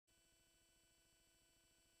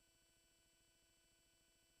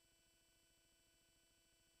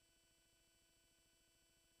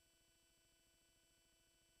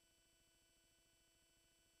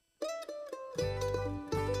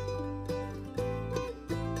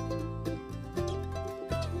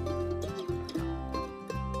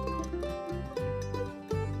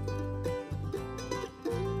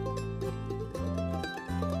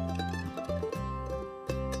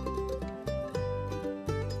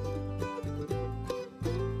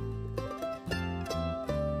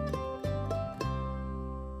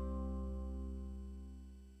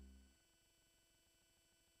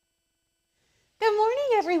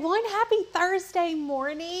Happy Thursday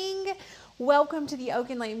morning. Welcome to the Oak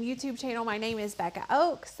and Lamb YouTube channel. My name is Becca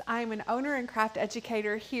Oaks. I'm an owner and craft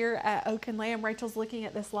educator here at Oak and Lamb. Rachel's looking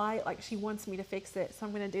at this light like she wants me to fix it, so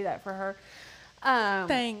I'm going to do that for her.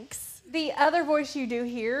 Thanks. The other voice you do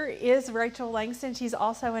hear is Rachel Langston. She's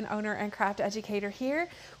also an owner and craft educator here.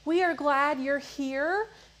 We are glad you're here.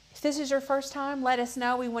 If this is your first time, let us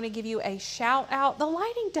know. We want to give you a shout out. The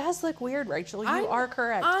lighting does look weird, Rachel. You are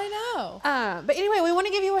correct. I know. But anyway, we want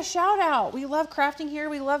to give you a shout out. We love crafting here.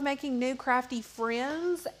 We love making new crafty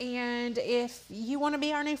friends. And if you want to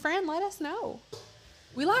be our new friend, let us know.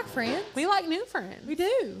 We like friends. We like new friends. We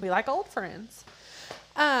do. We like old friends.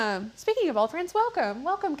 Speaking of old friends, welcome.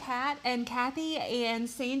 Welcome, Kat and Kathy and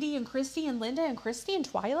Sandy and Christy and Linda and Christy and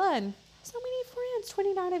Twyla and so many friends,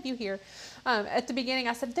 29 of you here. At the beginning,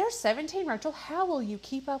 I said, there's 17, Rachel. How will you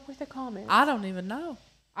keep up with the comments? I don't even know.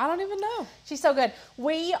 She's so good.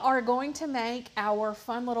 We are going to make our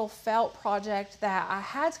fun little felt project that I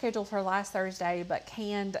had scheduled for last Thursday, but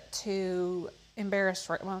canned to embarrass,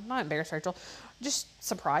 well, not embarrass Rachel, just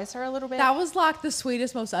surprise her a little bit. That was like the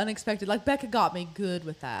sweetest, most unexpected. Like, Becca got me good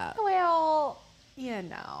with that. Well, you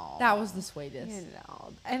know. That was the sweetest. You know.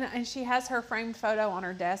 And she has her framed photo on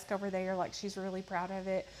her desk over there, like she's really proud of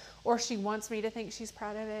it. Or she wants me to think she's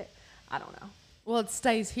proud of it. I don't know. Well, it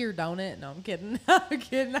stays here, don't it? No, I'm kidding. I'm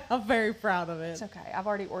kidding. I'm very proud of it. It's okay. I've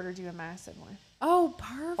already ordered you a massive one. Oh,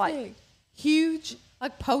 perfect. Like, huge,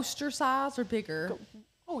 like poster size or bigger?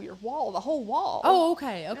 Oh, your wall, the whole wall. Oh,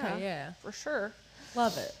 okay. Okay, yeah. For sure.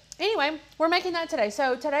 Love it. Anyway, we're making that today.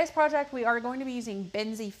 So today's project, we are going to be using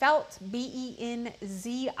Benzie felt,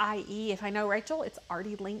 B-E-N-Z-I-E. If I know Rachel, it's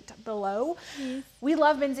already linked below. Yes. We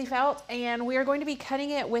love Benzie felt, and we are going to be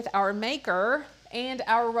cutting it with our maker and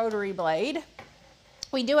our rotary blade.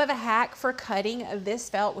 We do have a hack for cutting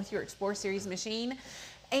this felt with your Explore Series machine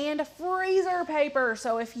and freezer paper.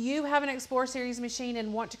 So if you have an Explore Series machine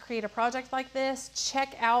and want to create a project like this,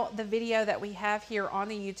 check out the video that we have here on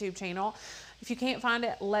the YouTube channel. If you can't find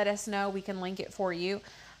it, let us know. We can link it for you.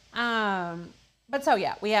 But so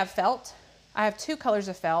yeah, we have felt. I have two colors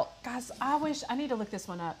of felt. Guys, I need to look this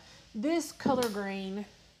one up. This color green,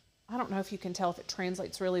 I don't know if you can tell if it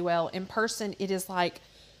translates really well. In person, it is like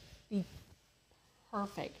the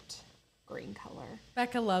perfect green color.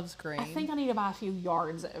 Becca loves green. I think I need to buy a few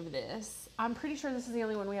yards of this. I'm pretty sure this is the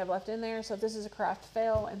only one we have left in there. So if this is a craft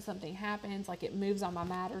fail and something happens, like it moves on my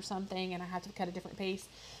mat or something and I have to cut a different piece,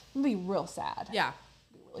 I'm gonna be real sad. Yeah.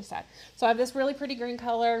 Be really sad. So I have this really pretty green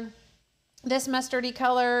color, this mustardy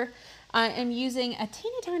color. I am using a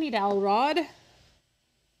teeny tiny dowel rod,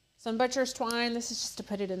 some butcher's twine. This is just to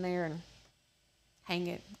put it in there and hang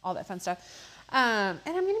it, all that fun stuff. And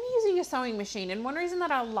I'm going to be using a sewing machine. And one reason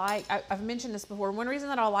that I like, I've mentioned this before, one reason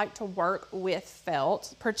that I like to work with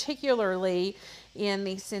felt, particularly in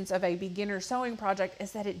the sense of a beginner sewing project,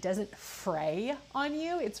 is that it doesn't fray on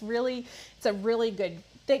you. It's a really good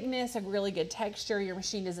thickness, a really good texture. Your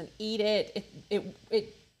machine doesn't eat it.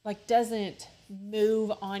 It like doesn't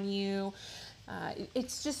move on you.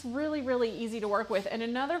 It's just really, really easy to work with. And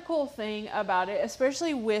another cool thing about it,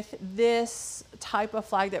 especially with this type of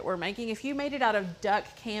flag that we're making, if you made it out of duck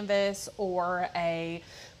canvas or a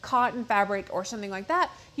cotton fabric or something like that,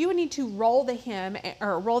 you would need to roll the hem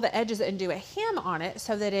or roll the edges and do a hem on it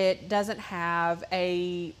so that it doesn't have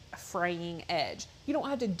a fraying edge. You don't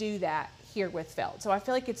have to do that here with felt. So I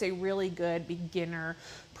feel like it's a really good beginner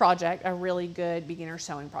project, a really good beginner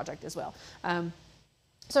sewing project as well.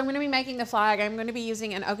 So I'm going to be making the flag. I'm going to be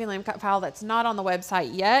using an Oak and Lamb cut file that's not on the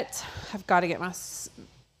website yet. I've got to get my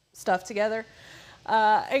stuff together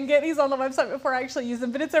and get these on the website before I actually use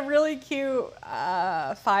them. But it's a really cute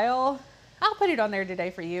file. I'll put it on there today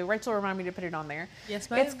for you. Rachel reminded me to put it on there. Yes,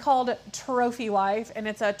 ma'am. It's called Trophy Wife, and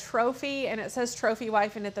it's a trophy, and it says Trophy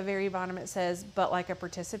Wife, and at the very bottom it says, but like a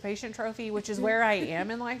participation trophy, which is where I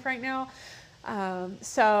am in life right now.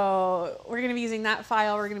 So we're going to be using that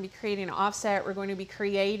file. We're going to be creating an offset. We're going to be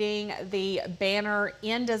creating the banner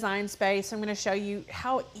in Design Space. I'm going to show you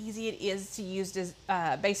how easy it is to use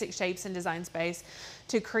basic shapes in Design Space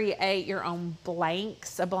to create your own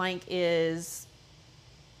blanks. A blank is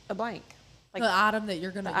a blank. Like the item that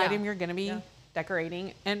you're going to, item you're going to be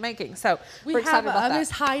decorating and making. So we're we excited have about that. Miss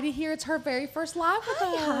Heidi here. It's her very first live with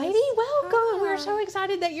us. Hi, Heidi. Welcome. Hi. We're so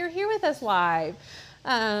excited that you're here with us live.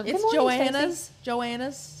 It's morning,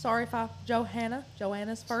 Joanna's. Sorry if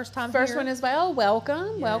Joanna's first time First here. one as well.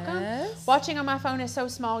 Welcome, Yes. welcome. Watching on my phone is so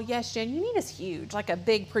small. Yes, Jen, you need us huge, like a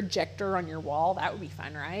big projector on your wall. That would be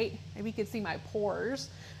fun, right? Maybe you could see my pores,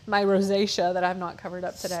 my rosacea that I've not covered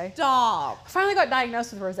up today. Stop. I finally got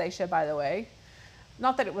diagnosed with rosacea, by the way.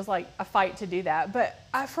 not that it was like a fight to do that, but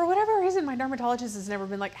for whatever reason, my dermatologist has never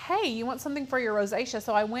been like, hey, you want something for your rosacea?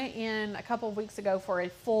 So I went in a couple of weeks ago for a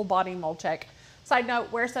full body mole check. Side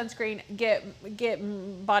note, wear sunscreen,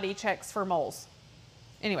 get body checks for moles.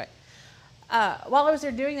 Anyway, while I was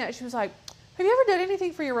there doing that, she was like, have you ever done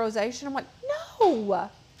anything for your rosacea? And I'm like, no,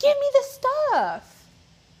 give me the stuff.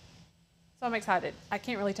 So I'm excited. I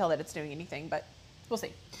can't really tell that it's doing anything, but we'll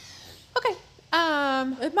see. Okay.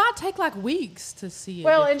 It might take like weeks to see it.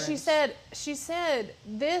 Well, and she said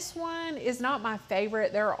this one is not my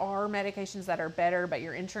favorite. There are medications that are better, but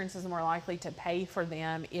your insurance is more likely to pay for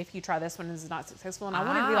them if you try this one and it's not successful. And I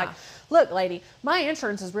wanted to be like, look, lady, my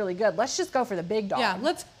insurance is really good. Let's just go for the big dog. Yeah,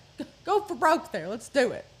 let's go for broke there. Let's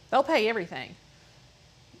do it. They'll pay everything.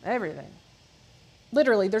 Everything.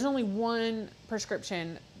 Literally, there's only one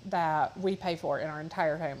prescription that we pay for in our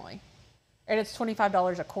entire family. And it's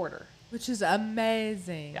 $25 a quarter. Which is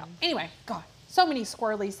amazing. Yeah. Anyway, God, so many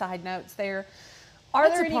squirrely side notes there. Are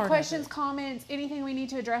there any questions, comments, anything we need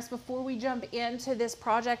to address before we jump into this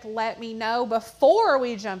project? Let me know. Before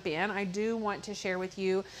we jump in, I do want to share with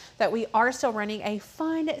you that we are still running a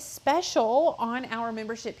fun special on our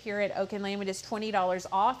membership here at Oak and Lamb. It is $20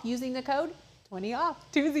 off using the code 20OFF,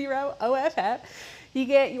 20OFF. You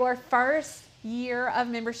get your first year of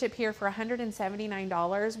membership here for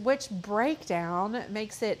 $179, which breakdown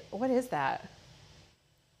makes it, what is that?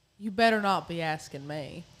 You better not be asking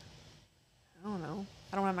me. I don't know.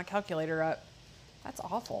 I don't have my calculator up. That's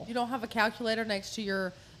awful. You don't have a calculator next to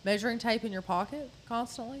your measuring tape in your pocket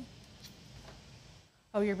constantly?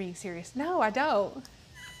 Oh, you're being serious. No, I don't.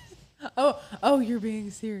 Oh, you're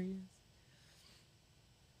being serious.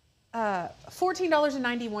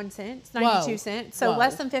 $14.91, 92 cents. So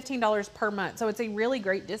less than $15 per month. So it's a really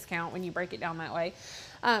great discount when you break it down that way.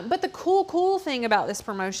 But the cool thing about this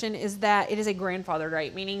promotion is that it is a grandfathered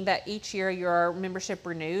rate, meaning that each year your membership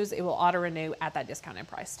renews, it will auto renew at that discounted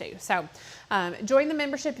price too. So join the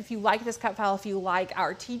membership if you like this cut file, if you like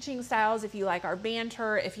our teaching styles, if you like our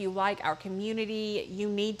banter, if you like our community. You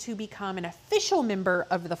need to become an official member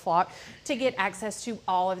of the flock to get access to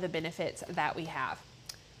all of the benefits that we have.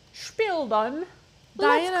 Spiel done.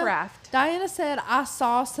 Let's craft. Diana said, I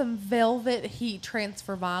saw some velvet heat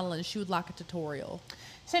transfer vinyl and she would like a tutorial.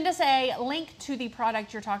 Send us a link to the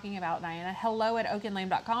product you're talking about, Diana.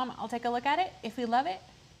 hello@oakandlamb.com. I'll take a look at it. If we love it,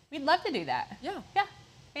 we'd love to do that. Yeah. Yeah.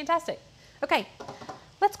 Fantastic. Okay.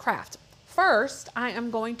 Let's craft. First, I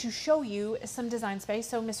am going to show you some design space.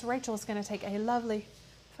 So Miss Rachel is going to take a lovely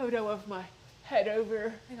photo of my head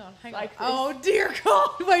over. Hang on. Like oh, dear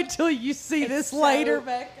God. Wait till you see this later,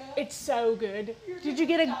 Becca. It's so good. Did you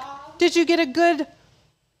get a good?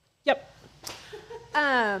 Yep.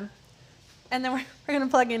 And then we're going to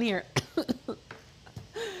plug in here.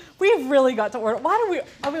 We've really got to order. Why do we,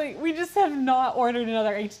 I mean, we just have not ordered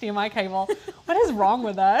another HDMI cable. What is wrong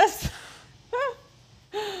with us?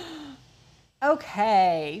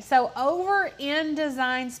 Okay, so over in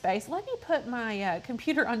design space, let me put my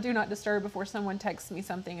computer on Do Not Disturb before someone texts me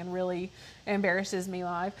something and really embarrasses me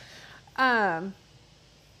live.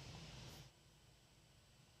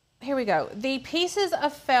 Here we go. The pieces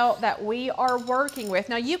of felt that we are working with.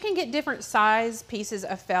 Now you can get different size pieces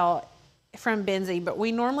of felt from Benzie, but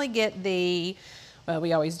we normally get the, well,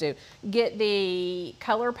 we always do, get the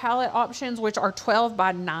color palette options, which are 12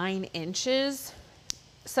 by 9 inches.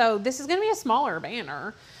 So this is going to be a smaller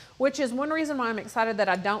banner, which is one reason why I'm excited that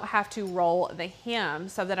I don't have to roll the hem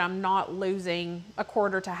so that I'm not losing a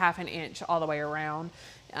quarter to half an inch all the way around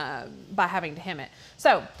by having to hem it.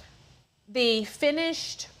 So the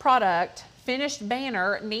finished product, finished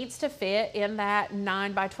banner needs to fit in that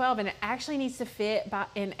 9 by 12, and it actually needs to fit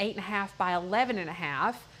in 8.5 by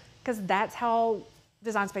 11.5 because that's how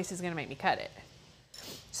Design Space is going to make me cut it.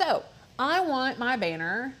 So I want my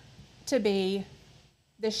banner to be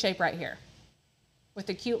this shape right here with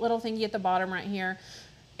the cute little thingy at the bottom right here.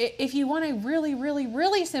 If you want a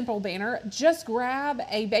really simple banner, just grab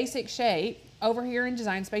a basic shape over here in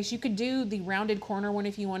Design Space. You could do the rounded corner one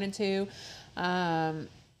if you wanted to,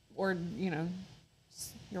 or you know,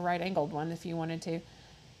 your right angled one if you wanted to,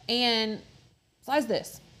 and size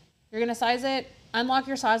this. You're gonna size it, unlock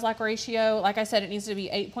your size lock ratio. Like I said, it needs to be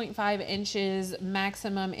 8.5 inches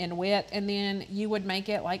maximum in width, and then you would make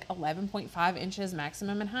it like 11.5 inches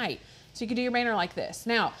maximum in height. So you could do your banner like this.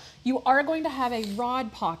 Now, you are going to have a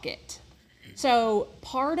rod pocket. So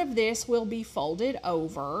part of this will be folded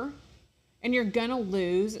over, and you're gonna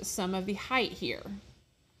lose some of the height here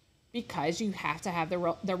because you have to have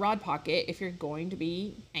the rod pocket if you're going to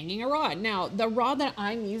be hanging a rod. Now, the rod that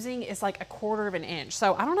I'm using is like 1/4 inch.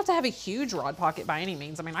 So I don't have to have a huge rod pocket by any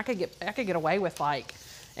means. I mean, I could get away with like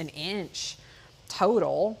 1 inch.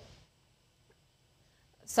 total.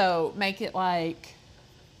 So make it like,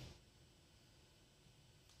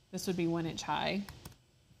 this would be 1 inch high.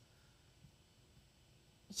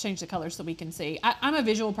 Let's change the color so we can see. I'm a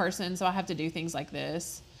visual person, so I have to do things like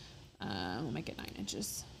this. We'll make it 9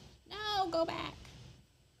 inches. No, go back.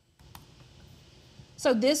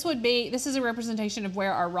 So this is a representation of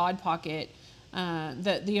where our rod pocket,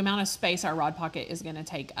 the amount of space our rod pocket is going to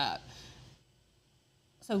take up.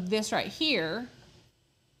 So this right here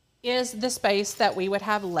is the space that we would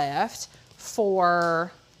have left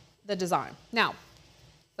for the design. Now,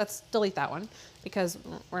 let's delete that one because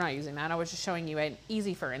we're not using that. I was just showing you an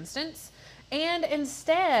easy for instance. And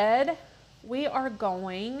instead, we are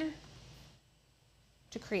going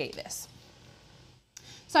to create this.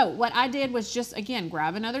 So what I did was just, again,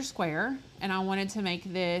 grab another square, and I wanted to make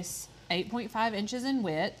this 8.5 inches in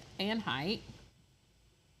width and height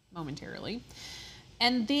momentarily.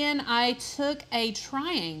 And then I took a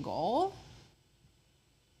triangle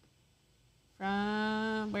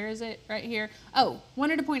from, where is it? Right here. Oh,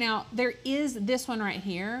 wanted to point out, there is this one right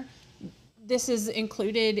here. This is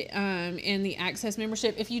included in the Access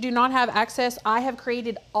membership. If you do not have Access, I have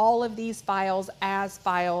created all of these files as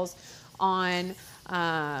files on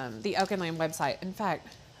the Oak and Lamb website. In fact,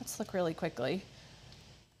 let's look really quickly.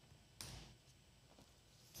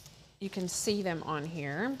 You can see them on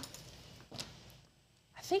here.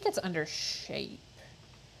 I think it's under shape.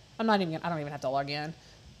 I don't even have to log in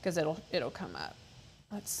because it'll come up.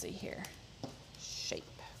 Let's see here. Shape.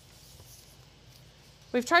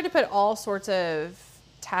 We've tried to put all sorts of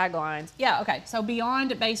taglines. Yeah, okay. So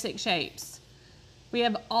beyond basic shapes, we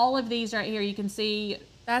have all of these right here. You can see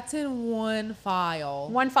That's in one file.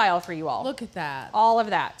 one file for you all. Look at that. All of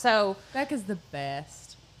that. So Beck is the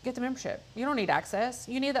best. get the membership. You don't need Access.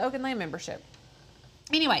 You need the Oak and Lamb membership.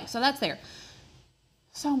 Anyway, so that's there.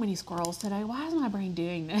 So many squirrels today. Why is my brain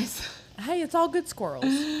doing this? Hey, it's all good squirrels.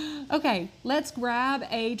 Okay, let's grab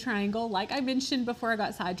a triangle like I mentioned before I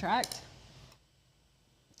got sidetracked.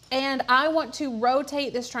 And I want to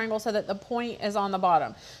rotate this triangle so that the point is on the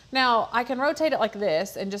bottom. Now, I can rotate it like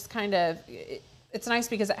this and just kind of, it's nice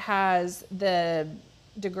because it has the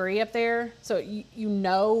degree up there. So you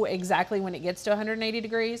know exactly when it gets to 180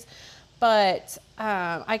 degrees. But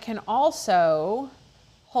I can also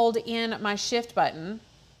hold in my shift button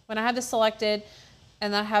when I have this selected,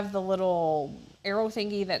 and I have the little arrow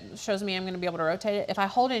thingy that shows me I'm going to be able to rotate it. If I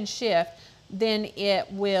hold in shift, then it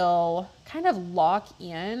will kind of lock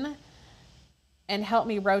in and help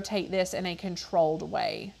me rotate this in a controlled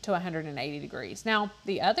way to 180 degrees. Now,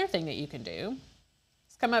 the other thing that you can do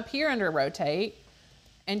is come up here under rotate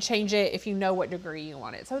and change it if you know what degree you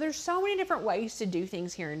want it. So there's so many different ways to do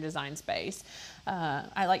things here in Design Space.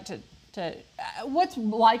 I like to what's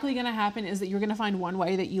likely going to happen is that you're going to find one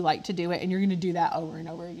way that you like to do it, and you're going to do that over and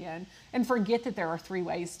over again and forget that there are 3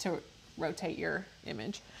 ways to rotate your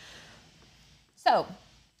image. So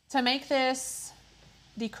to make this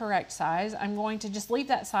the correct size, I'm going to just leave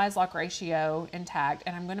that size lock ratio intact,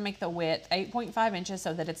 and I'm going to make the width 8.5 inches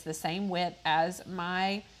so that it's the same width as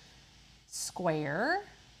my square.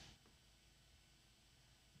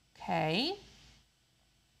 Okay.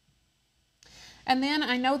 And then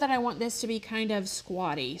I know that I want this to be kind of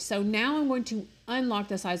squatty. So now I'm going to unlock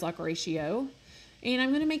the size lock ratio, and I'm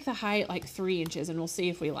going to make the height like 3 inches, and we'll see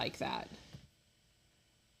if we like that.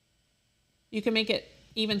 You can make it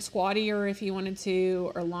even squattier if you wanted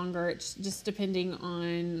to, or longer. It's just depending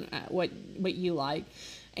on what you like.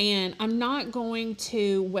 And I'm not going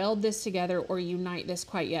to weld this together or unite this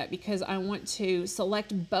quite yet because I want to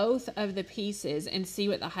select both of the pieces and see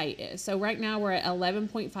what the height is. So right now we're at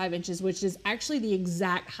 11.5 inches, which is actually the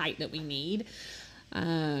exact height that we need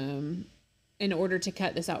in order to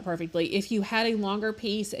cut this out perfectly. If you had a longer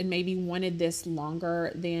piece and maybe wanted this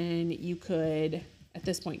longer, then you could at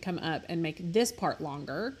this point come up and make this part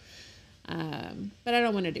longer. But I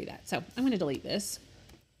don't want to do that. So I'm going to delete this.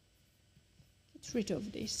 Get rid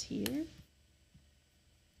of this here.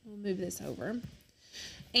 We'll move this over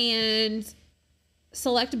and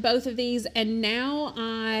select both of these. And now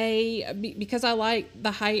because I like the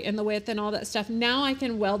height and the width and all that stuff, now I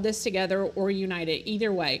can weld this together or unite it.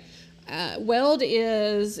 Either way. Weld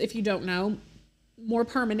is, if you don't know, more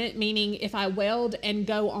permanent, meaning if I weld and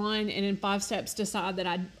go on and in 5 steps decide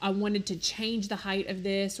that I wanted to change the height of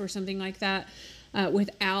this or something like that,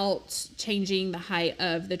 without changing the height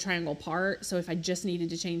of the triangle part. So if I just needed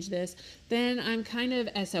to change this, then I'm kind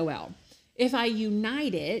of SOL. If I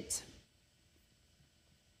unite it,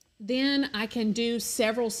 then I can do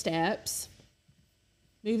several steps,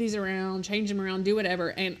 move these around, change them around, do whatever,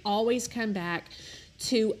 and always come back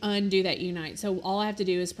to undo that unite. So all I have to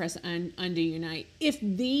do is press undo unite. If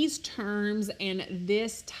these terms and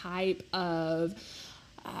this type of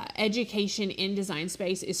education in Design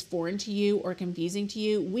Space is foreign to you or confusing to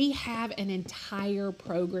you, we have an entire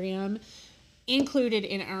program included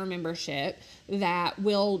in our membership that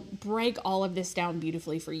will break all of this down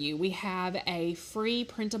beautifully for you. We have a free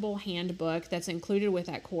printable handbook that's included with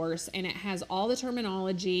that course, and it has all the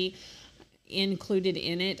terminology included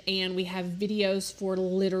in it, and we have videos for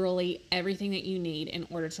literally everything that you need in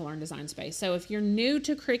order to learn Design Space. So if you're new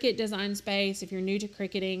to Cricut Design Space, if you're new to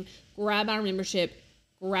Cricketing, grab our membership,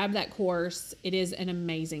 grab that course. It is an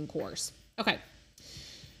amazing course. Okay,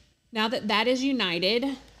 now that that is united,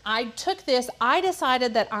 I took this, I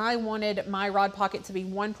decided that I wanted my rod pocket to be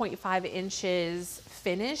 1.5 inches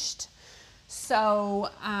finished. So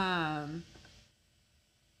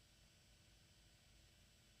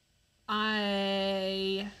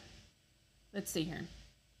let's see here.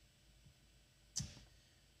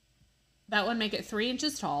 That would make it 3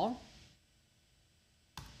 inches tall.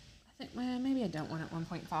 I think, well, maybe I don't want it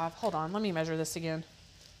 1.5. Hold on, let me measure this again.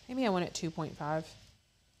 Maybe I want it 2.5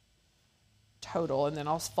 total, and then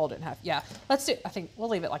I'll fold it in half. Yeah, let's do, I think we'll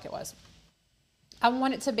leave it like it was. I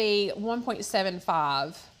want it to be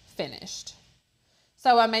 1.75 finished.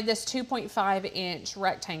 So I made this 2.5 inch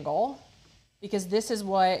rectangle because this is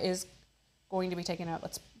what is going to be taken out.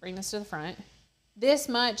 Let's bring this to the front. This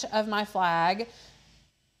much of my flag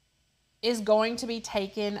is going to be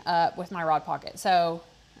taken up with my rod pocket. So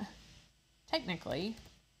technically,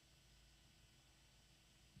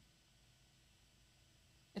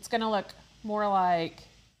 it's going to look more like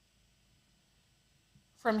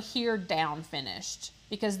from here down finished,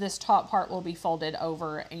 because this top part will be folded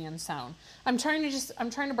over and sewn. I'm trying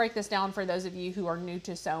to break this down for those of you who are new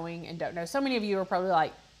to sewing and don't know. So many of you are probably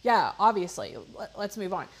like, yeah, obviously, let's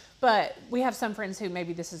move on. But we have some friends who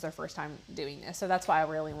maybe this is their first time doing this. So that's why I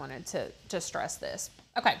really wanted to stress this.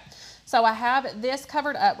 Okay, so I have this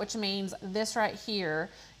covered up, which means this right here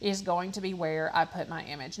is going to be where I put my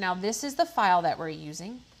image. Now this is the file that we're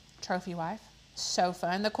using, Trophy Wife. So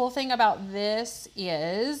fun. The cool thing about this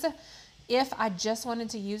is if I just wanted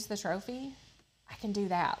to use the trophy, I can do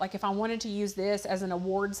that. Like if I wanted to use this as an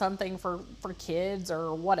award something for kids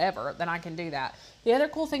or whatever, then I can do that. The other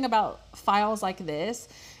cool thing about files like this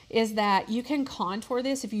is that you can contour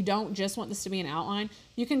this. If you don't just want this to be an outline,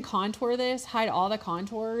 you can contour this, hide all the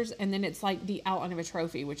contours, and then it's like the outline of a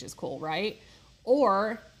trophy, which is cool, right?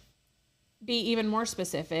 Or be even more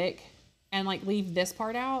specific and like leave this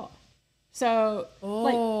part out. So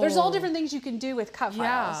like there's all different things you can do with cut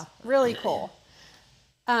files. Yeah. Really cool.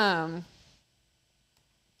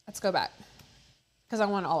 Let's go back because I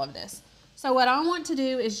want all of this. So what I want to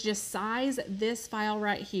do is just size this file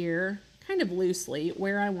right here kind of loosely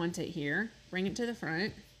where I want it here. Bring it to the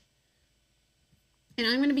front. And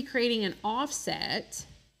I'm going to be creating an offset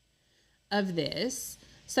of this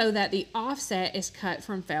so that the offset is cut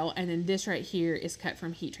from felt, and then this right here is cut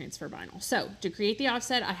from heat transfer vinyl. So to create the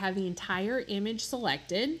offset, I have the entire image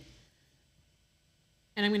selected,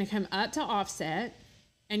 and I'm going to come up to offset,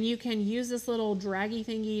 and you can use this little draggy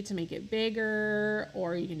thingy to make it bigger,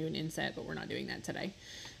 or you can do an inset, but we're not doing that today.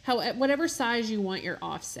 However, whatever size you want your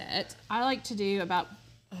offset, I like to do about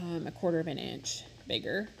 1/4 inch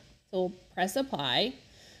bigger. So we'll press apply,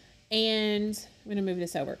 and I'm going to move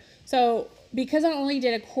this over. So because I only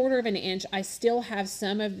did 1/4 inch, I still have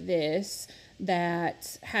some of this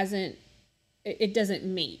that it doesn't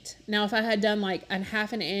meet. Now, if I had done like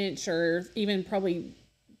 1/2 inch or even probably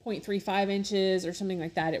 0.35 inches or something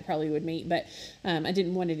like that, it probably would meet, but I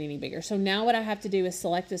didn't want it any bigger. So now what I have to do is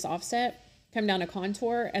select this offset, come down to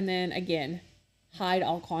contour, and then again, hide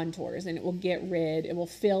all contours, and it will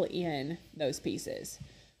fill in those pieces.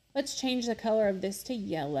 Let's change the color of this to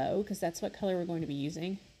yellow because that's what color we're going to be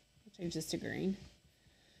using. We'll change this to green.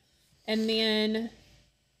 And then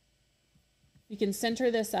we can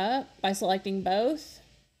center this up by selecting both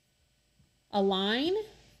align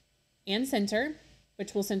and center,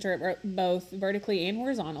 which will center it both vertically and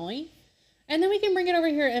horizontally. And then we can bring it over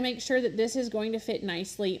here and make sure that this is going to fit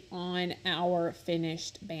nicely on our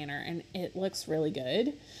finished banner, and it looks really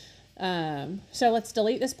good. So let's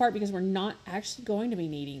delete this part because we're not actually going to be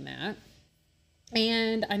needing that.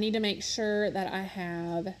 And I need to make sure that I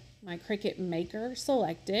have my Cricut Maker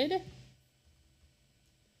selected.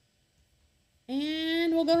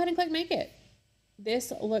 And we'll go ahead and click Make It.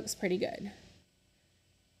 This looks pretty good.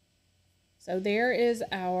 So there is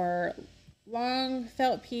our long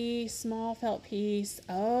felt piece, small felt piece.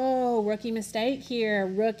 Oh, rookie mistake here.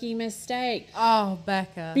 Rookie mistake. Oh,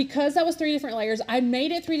 Becca. Because that was 3 different layers, I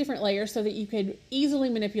made it 3 different layers so that you could easily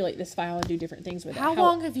manipulate this file and do different things with it. How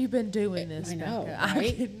long have you been doing this, I know, Becca?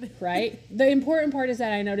 right? Right? The important part is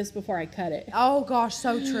that I noticed before I cut it. Oh, gosh,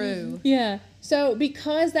 so true. Yeah. So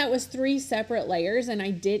because that was 3 separate layers and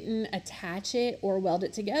I didn't attach it or weld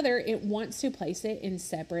it together, it wants to place it in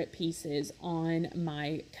separate pieces on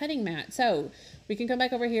my cutting mat. So we can come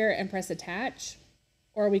back over here and press attach,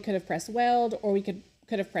 or we could have pressed weld, or we could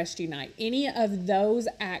have pressed unite. Any of those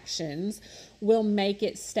actions will make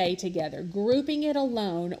it stay together. Grouping it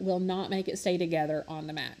alone will not make it stay together on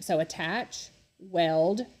the mat. So attach,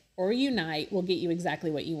 weld, or unite will get you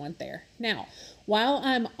exactly what you want there. Now, while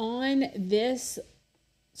I'm on this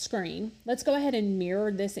screen, let's go ahead and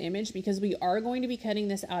mirror this image, because we are going to be cutting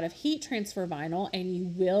this out of heat transfer vinyl, and you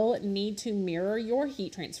will need to mirror your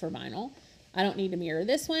heat transfer vinyl. I don't need to mirror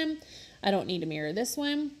this one. I don't need to mirror this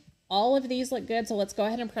one. All of these look good, so let's go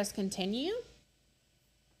ahead and press continue.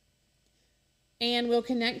 And we'll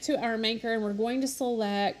connect to our maker, and we're going to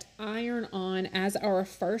select iron on as our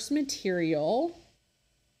first material.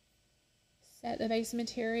 Set the base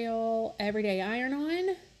material, everyday iron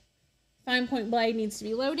on. Fine point blade needs to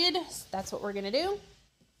be loaded. So that's what we're gonna do.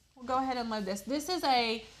 We'll go ahead and load this. This is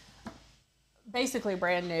a basically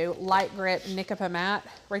brand new light grip Nicapa mat.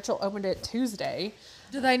 Rachel opened it Tuesday.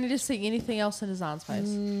 Do they need to see anything else in Design Space?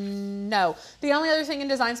 No. The only other thing in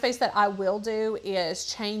Design Space that I will do is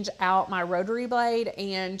change out my rotary blade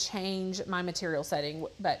and change my material setting,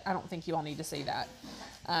 but I don't think you all need to see that.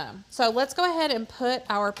 So let's go ahead and put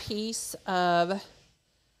our piece of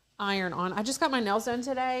iron on. I just got my nails done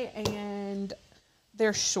today and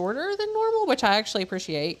they're shorter than normal, which I actually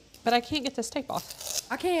appreciate, but I can't get this tape off.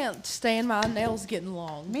 I can't stand my nails getting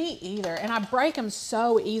long. Me either. And I break them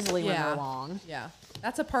so easily when they're long. Yeah.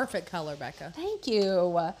 That's a perfect color, Becca. Thank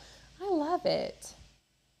you. I love it.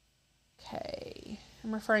 Okay.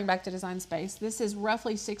 I'm referring back to Design Space. This is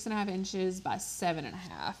roughly 6.5 inches by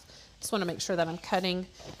 7.5. Just want to make sure that I'm cutting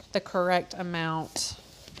the correct amount.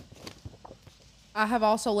 I have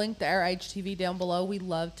also linked our HTV down below. We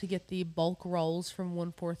love to get the bulk rolls from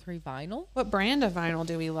 143 Vinyl. What brand of vinyl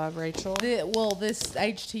do we love, Rachel? Well, this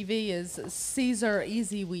HTV is Caesar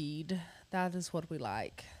Easy Weed. That is what we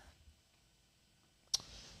like.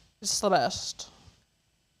 It's the best.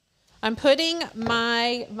 I'm putting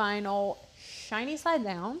my vinyl shiny side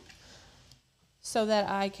down so that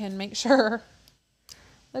I can make sure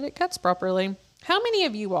that it cuts properly. How many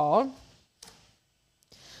of you all,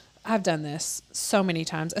 I've done this so many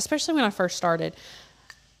times, especially when I first started.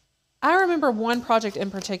 I remember one project in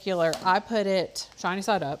particular, I put it shiny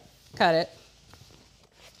side up, cut it,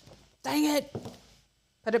 dang it,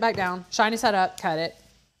 put it back down, shiny side up, cut it.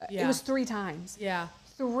 Yeah. It was 3 times. Yeah.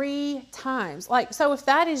 3 times. Like, so if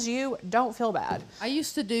that is you, don't feel bad. I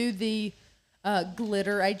used to do the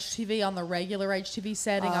glitter HTV on the regular HTV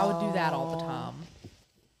setting. I would do that all the time.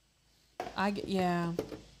 Yeah.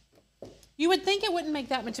 You would think it wouldn't make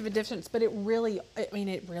that much of a difference, but it really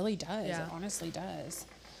does. Yeah. It honestly does.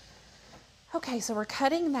 Okay, so we're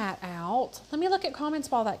cutting that out. Let me look at comments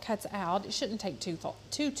while that cuts out. It shouldn't take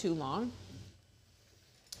too long.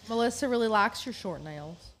 Melissa really likes your short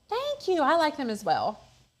nails. Thank you. I like them as well.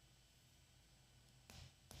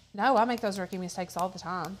 No, I make those rookie mistakes all the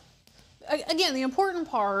time. Again, the important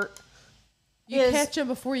part You is catch them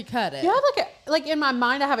before you cut it. you have like in my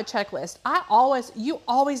mind, I have a checklist. You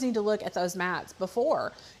always need to look at those mats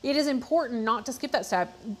before. It is important not to skip that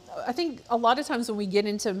step. I think a lot of times when we get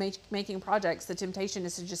into making projects, the temptation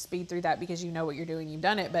is to just speed through that because you know what you're doing, you've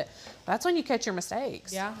done it. But that's when you catch your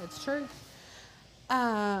mistakes. Yeah, it's true.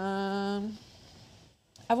 I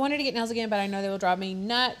wanted to get nails again, but I know they will drive me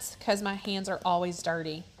nuts because my hands are always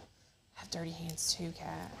dirty. I have dirty hands too,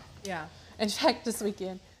 Kat. Yeah. In fact, this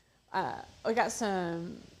weekend, we got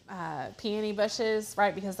some peony bushes,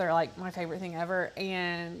 right, because they're like my favorite thing ever.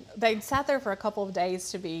 And they'd sat there for a couple of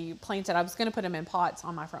days to be planted. I was going to put them in pots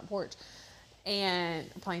on my front porch. And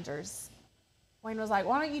planters. Wayne was like,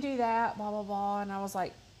 why don't you do that, blah, blah, blah. And I was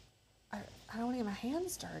like, I don't want to get my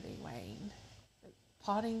hands dirty, Wayne.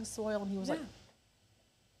 Potting soil. And he was like,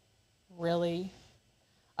 really?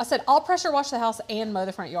 I said, I'll pressure wash the house and mow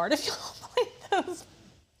the front yard if y'all plant those.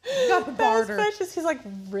 Gotta barter. Bushes. He's like,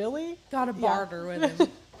 really? Gotta barter with him.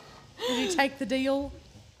 Did he take the deal?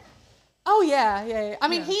 Oh, yeah. I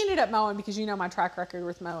mean, he ended up mowing because you know my track record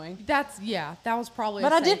with mowing. That was probably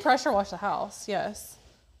But I did pressure wash the house, yes.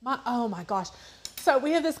 Oh my gosh. So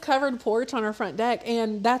we have this covered porch on our front deck,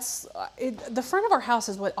 and that's the front of our house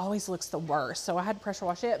is what always looks the worst. So I had to pressure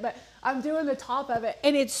wash it, but I'm doing the top of it,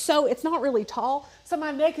 and it's not really tall. So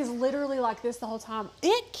my neck is literally like this the whole time.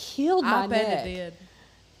 It killed my neck. I bet it did.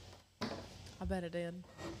 I bet it did.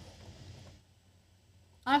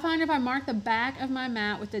 I find if I mark the back of my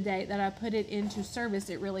mat with the date that I put it into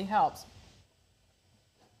service, it really helps.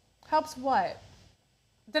 Helps what?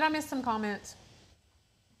 Did I miss some comments?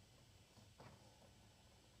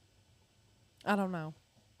 I don't know.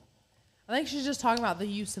 I think she's just talking about the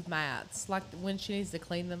use of mats, like when she needs to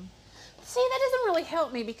clean them. See, that doesn't really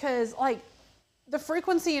help me because, like, the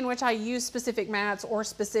frequency in which I use specific mats or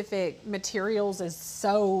specific materials is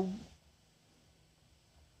so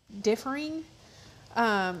differing.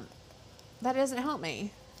 That doesn't help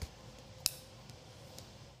me.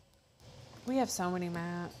 We have so many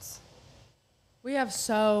mats. We have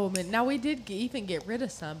so many. Now, we did even get rid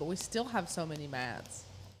of some, but we still have so many mats.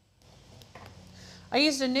 I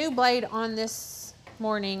used a new blade on this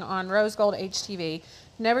morning on Rose Gold HTV.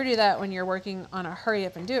 Never do that when you're working on a hurry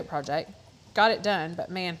up and do it project. Got it done, but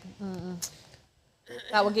man,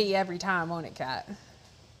 that will get you every time, won't it, Kat?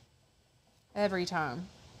 Every time.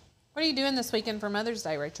 What are you doing this weekend for Mother's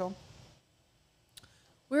Day, Rachel?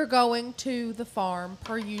 We're going to the farm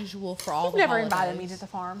per usual for all You've the never holidays. invited me to the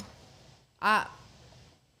farm. I'm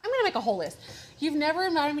going to make a whole list. You've never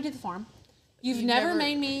invited me to the farm. You've never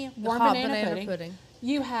made me warm banana pudding.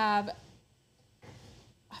 You have,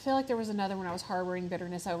 I feel like there was another one I was harboring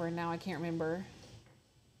bitterness over and now I can't remember.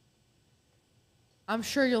 I'm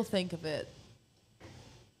sure you'll think of it.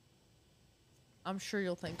 I've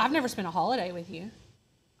never spent a holiday with you.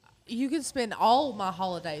 You can spend all my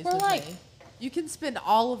holidays with me. You can spend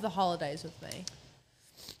all of the holidays with me.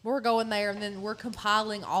 We're going there, and then we're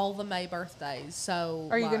compiling all the May birthdays. So,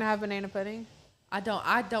 are you going to have banana pudding? I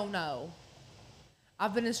don't know.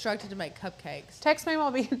 I've been instructed to make cupcakes. Text me while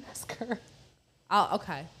I'll be in Mesker.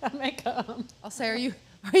 Okay. I may come. I'll say, are you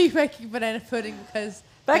making banana pudding because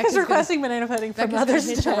Becca's requesting banana pudding for Mother's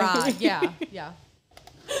Day. Yeah.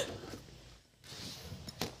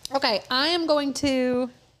 Okay, I am going to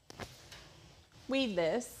weed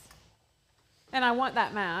this, and I want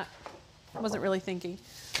that mat. I wasn't really thinking.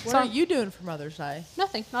 What are you doing for Mother's Day?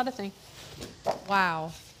 Nothing, not a thing.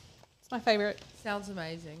 Wow. It's my favorite. Sounds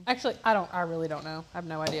amazing. Actually, I really don't know. I have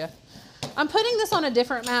no idea. I'm putting this on a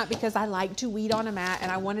different mat because I like to weed on a mat,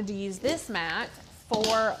 and I wanted to use this mat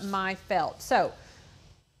for my felt. So,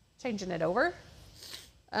 changing it over.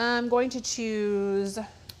 I'm going to choose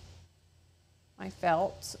my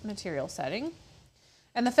felt material setting.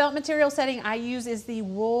 And the felt material setting I use is the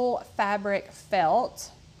wool fabric felt.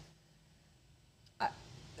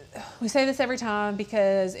 We say this every time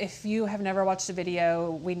because if you have never watched a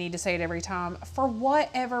video, we need to say it every time. For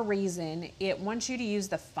whatever reason, it wants you to use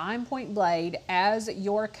the fine point blade as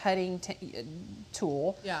your cutting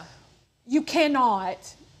tool. Yeah. You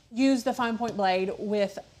cannot use the fine point blade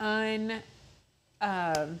with bonded.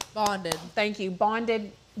 Thank you.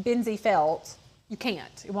 Bonded Benzie felt. You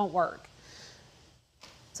can't. It won't work.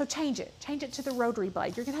 So change it. Change it to the rotary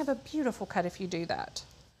blade. You're going to have a beautiful cut if you do that.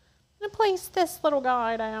 I'm going to place this little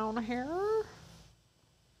guy down here.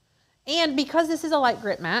 And because this is a light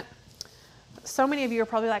grip mat, so many of you are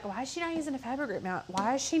probably like, why is she not using a fabric grip mat?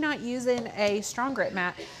 Why is she not using a strong grip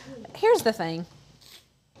mat? Here's the thing.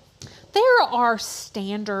 There are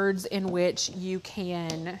standards in which you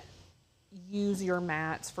can use your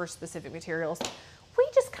mats for specific materials. We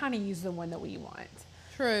just kind of use the one that we want.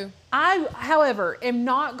 True. I, however, am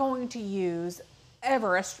not going to use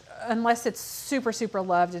ever, unless it's super, super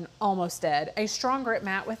loved and almost dead, a strong grip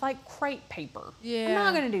mat with like crepe paper. Yeah. I'm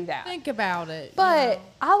not going to do that. Think about it. But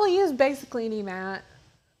I will use basically any mat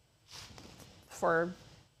for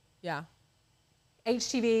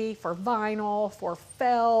HTV, for vinyl, for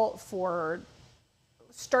felt, for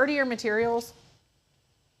sturdier materials.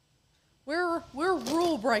 We're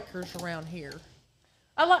rule breakers around here.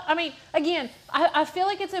 I mean, again, I feel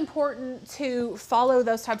like it's important to follow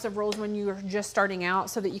those types of rules when you're just starting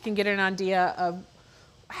out so that you can get an idea of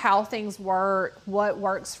how things work, what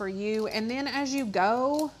works for you. And then as you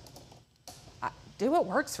go, do what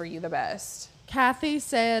works for you the best. Kathy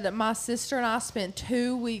said, my sister and I spent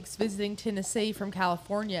 2 weeks visiting Tennessee from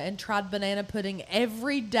California and tried banana pudding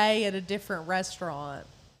every day at a different restaurant.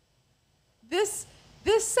 This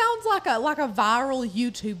sounds like a viral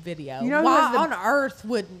YouTube video. Why on earth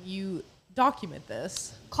wouldn't you document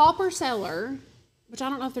this? Copper Cellar, which I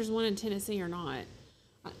don't know if there's one in Tennessee or not.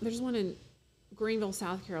 There's one in Greenville,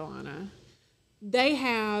 South Carolina. They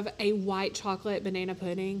have a white chocolate banana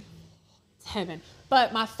pudding. It's heaven.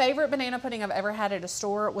 But my favorite banana pudding I've ever had at a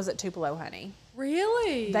store was at Tupelo Honey.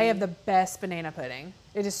 Really? They have the best banana pudding.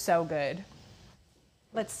 It is so good.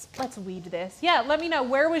 Let's weed this. Yeah, let me know,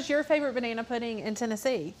 where was your favorite banana pudding in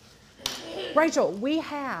Tennessee? Rachel, we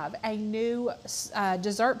have a new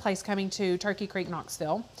dessert place coming to Turkey Creek,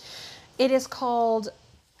 Knoxville. It is called,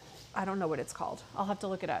 I don't know what it's called. I'll have to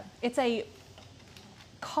look it up. It's a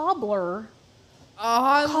cobbler. Oh,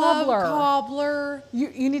 I love cobbler.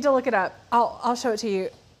 You need to look it up. I'll show it to you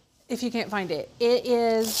if you can't find it. It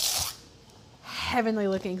is heavenly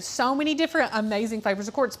looking. So many different amazing flavors.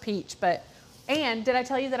 Of course, peach, but, and did I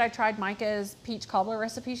tell you that I tried Micah's peach cobbler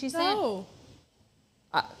recipe she sent? No.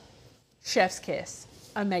 Chef's kiss.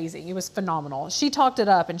 Amazing. It was phenomenal. She talked it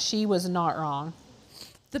up and she was not wrong.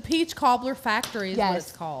 The Peach Cobbler Factory is what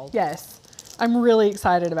it's called. Yes. I'm really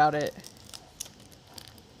excited about it.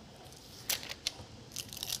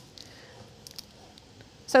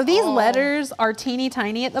 So these letters are teeny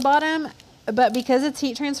tiny at the bottom, but because it's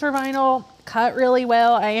heat transfer vinyl, cut really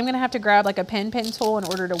well. I am going to have to grab like a pen tool in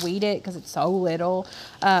order to weed it because it's so little,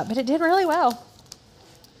 but it did really well.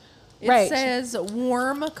 It says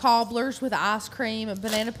warm cobblers with ice cream,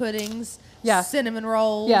 banana puddings, cinnamon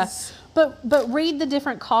rolls. Yes, but read the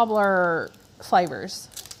different cobbler flavors.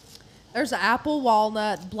 There's apple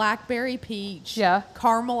walnut, blackberry peach,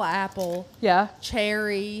 caramel apple,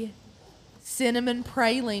 cherry, cinnamon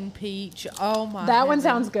praline peach. Oh my! That one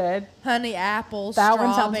sounds good. Honey apple, that strawberry,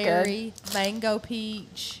 one sounds good. Mango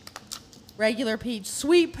peach. Regular peach,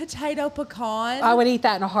 sweet potato pecan. I would eat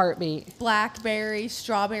that in a heartbeat. Blackberry,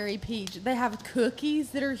 strawberry peach. They have cookies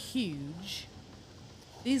that are huge.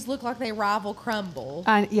 These look like they rival crumble.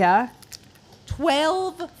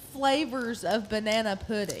 12 flavors of banana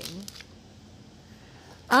pudding.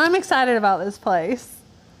 I'm excited about this place.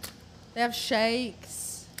 They have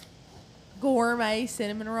shakes, gourmet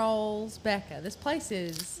cinnamon rolls. Becca, this place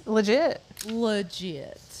is legit.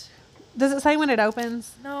 Does it say when it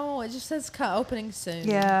opens? No, it just says opening soon.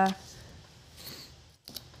 Yeah.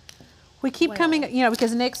 We keep coming,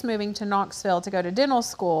 because Nick's moving to Knoxville to go to dental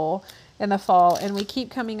school in the fall, and we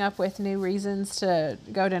keep coming up with new reasons to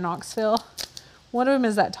go to Knoxville. One of them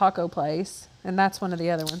is that taco place, and that's one of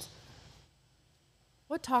the other ones.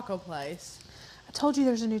 What taco place? I told you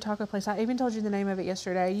there's a new taco place. I even told you the name of it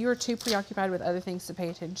yesterday. You were too preoccupied with other things to pay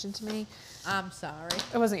attention to me. I'm sorry.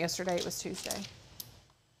 It wasn't yesterday. It was Tuesday.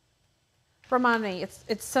 Remind me.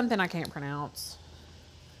 It's something I can't pronounce.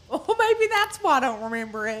 Oh, maybe that's why I don't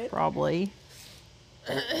remember it. Probably.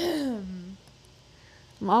 I'm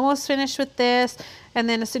almost finished with this. And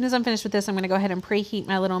then as soon as I'm finished with this, I'm going to go ahead and preheat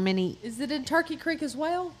my little mini. Is it in Turkey Creek as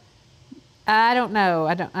well? I don't know.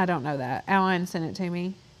 I don't know that. Alan sent it to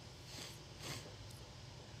me.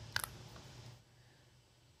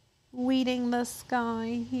 Weeding the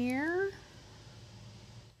sky here.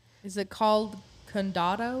 Is it called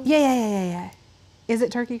Condado? Yeah. Is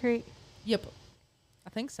it Turkey Creek? Yep. I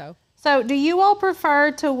think so. So do you all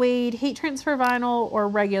prefer to weed heat transfer vinyl or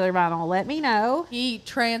regular vinyl? Let me know. Heat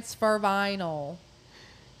transfer vinyl.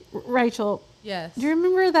 Rachel. Yes. Do you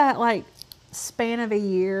remember that span of a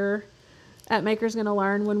year at Maker's Gonna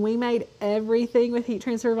Learn when we made everything with heat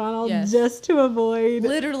transfer vinyl just to avoid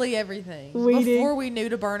literally everything weeding. Before we knew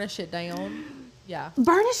to burnish it down? Yeah.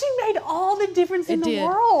 Burnishing made all the difference in the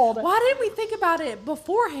world. Why didn't we think about it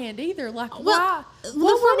beforehand either? Why? The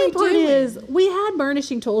funny part is we had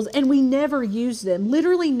burnishing tools and we never used them.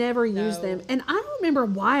 Literally never used them. And I don't remember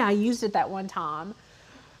why I used it that one time.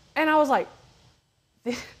 And I was like,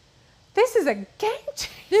 this is a game changer.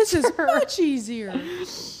 This is much easier.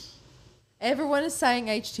 Everyone is saying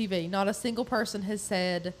HTV. Not a single person has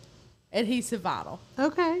said adhesive vinyl.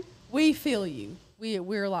 Okay. We feel you.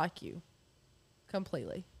 We're like you.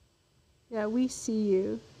 Completely. Yeah, we see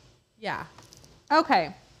you. Yeah.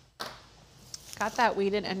 Okay. Got that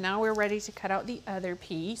weeded, and now we're ready to cut out the other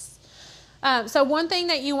piece. So one thing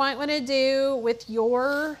that you might want to do with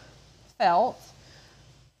your felt,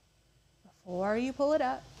 before you pull it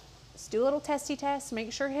up, just do a little testy test.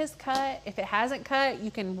 Make sure his cut. If it hasn't cut,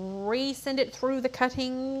 you can resend it through the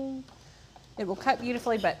cutting. It will cut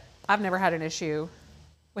beautifully, but I've never had an issue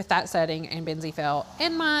with that setting and Benzie felt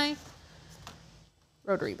in my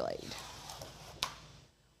rotary blade.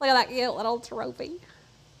 Look at that cute little trophy.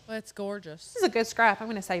 Well, it's gorgeous. This is a good scrap. I'm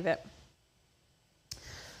going to save it.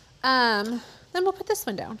 Then we'll put this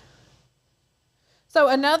one down. So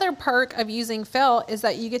another perk of using felt is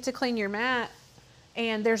that you get to clean your mat,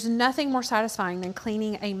 and there's nothing more satisfying than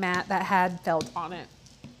cleaning a mat that had felt on it.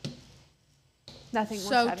 Nothing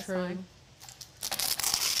more satisfying.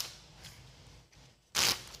 True.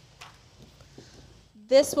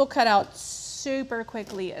 This will cut out super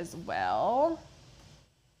quickly as well.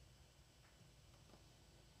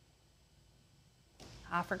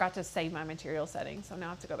 I forgot to save my material settings, so now I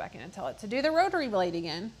have to go back in and tell it to do the rotary blade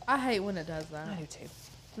again. I hate when it does that. I do too.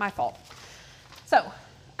 My fault. So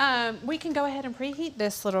we can go ahead and preheat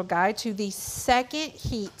this little guy to the second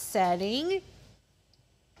heat setting.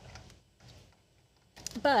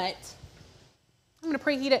 But I'm going to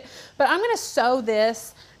preheat it. But I'm going to sew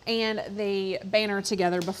this and the banner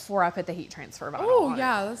together before I put the heat transfer vinyl on. Oh,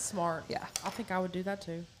 yeah, that's smart. Yeah. I think I would do that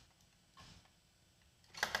too.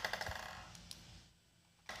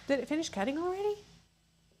 Did it finish cutting already?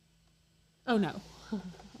 Oh, no.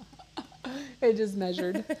 It just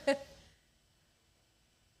measured.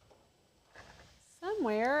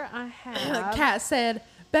 Somewhere I have... Kat said,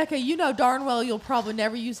 Becca, you know darn well you'll probably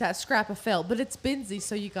never use that scrap of felt, but it's Benzie,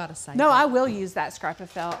 so you gotta save No, it. I will use that scrap of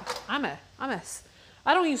felt. I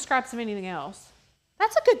don't use scraps of anything else.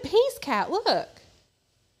 That's a good piece, Kat. Look.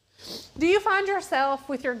 Do you find yourself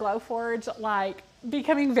with your Glowforge like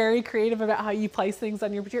becoming very creative about how you place things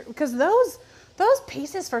on your material? Because those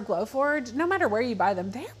pieces for Glowforge, no matter where you buy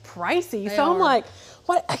them, they're pricey. They so are. I'm like,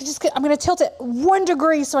 what? I'm gonna tilt it 1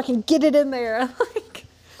 degree so I can get it in there. Like,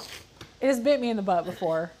 it has bit me in the butt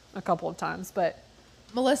before a couple of times, but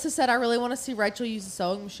Melissa said, I really want to see Rachel use a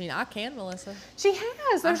sewing machine. I can, Melissa. she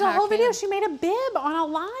has. There's a whole video. She made a bib on a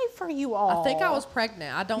live for you all. I think I was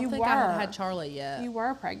pregnant. I don't think I had Charlie yet. You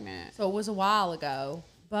were pregnant. So it was a while ago,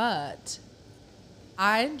 but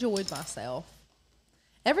I enjoyed myself.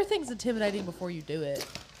 Everything's intimidating before you do it.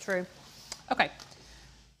 True. Okay.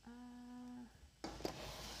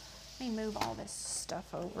 Let me move all this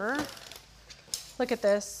stuff over. Look at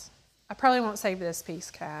this. I probably won't save this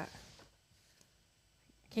piece, Kat.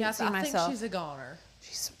 Can't see myself. think she's a goner.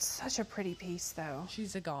 She's such a pretty piece, though.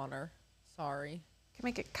 She's a goner. Sorry. Can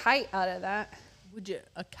make a kite out of that. Would you?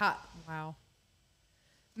 A cat? Wow.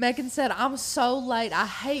 Megan said, I'm so late. I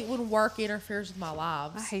hate when work interferes with my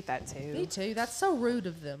lives. I hate that too. Me too. That's so rude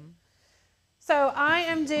of them. So I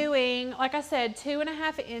am doing, like I said,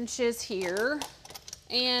 2.5 inches here.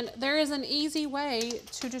 And there is an easy way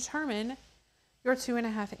to determine your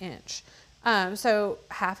 2.5 inch. So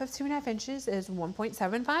half of 2.5 inches is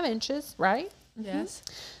 1.75 inches, right? Yes.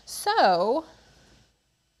 So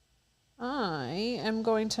I am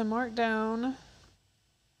going to mark down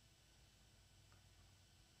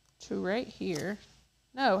to right here.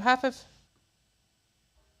 No, half of...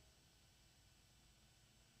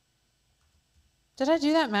 Did I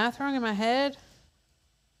do that math wrong in my head?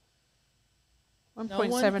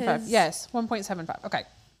 1.75. Yes, 1.75. Okay.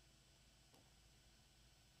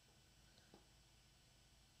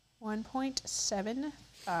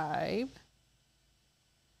 1.75.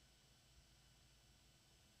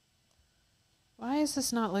 Why is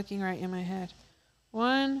this not looking right in my head?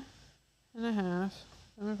 1.5,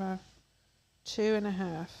 1.5,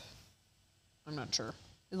 2.5. I'm not sure.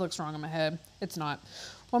 It looks wrong in my head. It's not.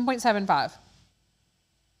 1.75.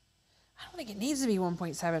 I don't think it needs to be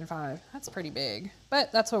 1.75. That's pretty big,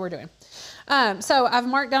 but that's what we're doing. So I've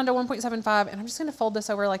marked down to 1.75 and I'm just gonna fold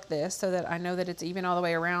this over like this so that I know that it's even all the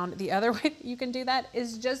way around. The other way you can do that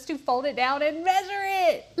is just to fold it down and measure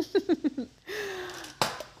it.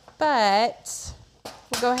 But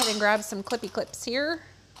we'll go ahead and grab some clippy clips here.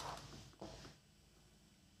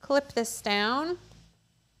 Clip this down.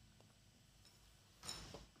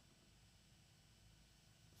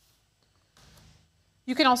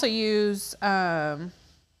 You can also use your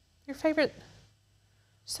favorite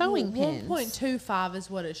sewing pins. 1.25 is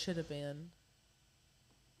what it should have been.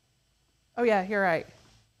 Oh yeah, you're right.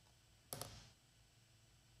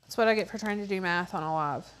 That's what I get for trying to do math on a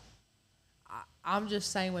live. I'm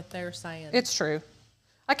just saying what they're saying. It's true.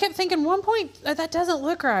 I kept thinking that doesn't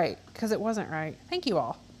look right because it wasn't right. Thank you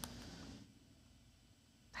all.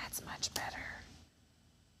 That's much better.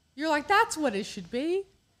 You're like, that's what it should be.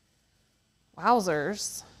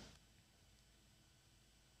 Wowzers.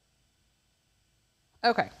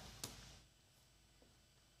 Okay.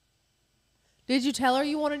 Did you tell her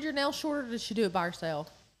you wanted your nails short, or did she do it by herself?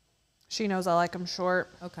 She knows I like them short.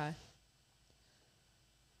 Okay.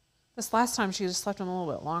 This last time she just left them a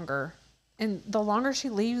little bit longer. And the longer she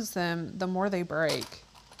leaves them, the more they break.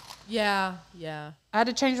 Yeah, yeah. I had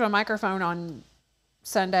to change my microphone on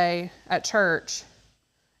Sunday at church.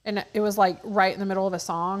 And it was like right in the middle of a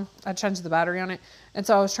song. I changed the battery on it. And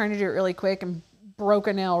so I was trying to do it really quick and broke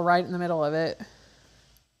a nail right in the middle of it.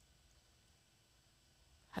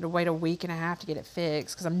 Had to wait a week and a half to get it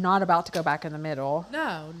fixed because I'm not about to go back in the middle.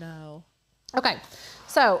 No, no. Okay,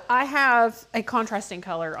 so I have a contrasting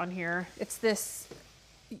color on here. It's this,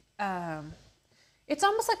 it's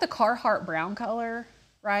almost like the Carhartt brown color,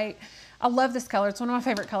 right? I love this color. It's one of my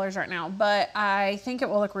favorite colors right now, but I think it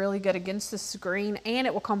will look really good against this green and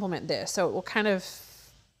it will complement this. So it will kind of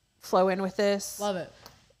flow in with this. Love it.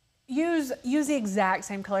 Use the exact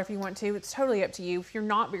same color if you want to. It's totally up to you. If you're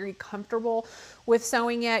not very comfortable with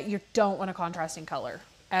sewing yet, you don't want a contrasting color.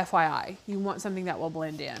 FYI, you want something that will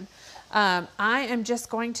blend in. I am just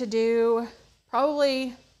going to do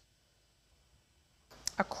probably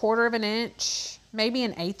 1/4 of an inch, maybe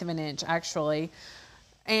 1/8 of an inch actually,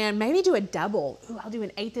 and maybe do a double. Ooh, I'll do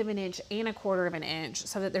 1/8 of an inch and 1/4 of an inch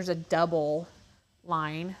so that there's a double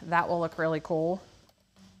line. That will look really cool.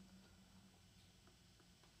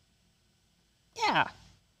 Yeah.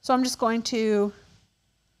 So I'm just going to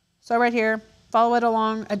sew right here, follow it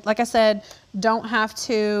along. Like I said, don't have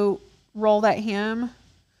to roll that hem,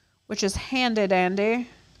 which is handy dandy.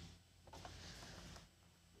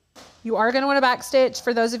 You are going to want to back stitch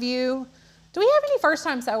for those of you. Do we have any first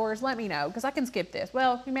time sewers? Let me know because I can skip this.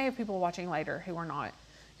 Well, we may have people watching later who are not.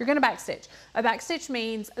 You're going to back stitch. A back stitch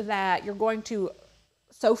means that you're going to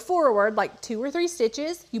sew forward like 2 or 3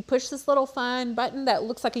 stitches. You push this little fun button that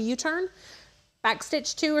looks like a U-turn. Back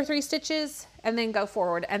stitch 2 or 3 stitches and then go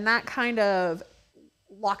forward, and that kind of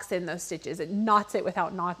locks in those stitches. It knots it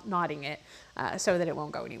without knotting it so that it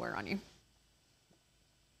won't go anywhere on you.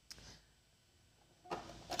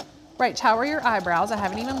 Right, how are your eyebrows? I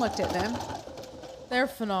haven't even looked at them. They're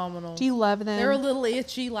phenomenal. Do you love them? They're a little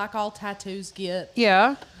itchy like all tattoos get.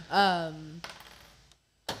 Yeah.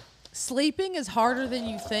 Sleeping is harder than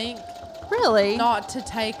you think. Really? Not to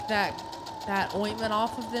take that ointment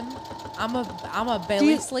off of them. I'm a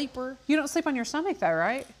belly sleeper. You don't sleep on your stomach though,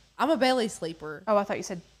 right? I'm a belly sleeper. Oh, I thought you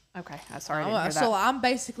said, okay. Sorry, I didn't hear that. So I'm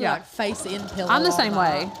basically like face in pillow. I'm the same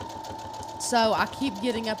way. So I keep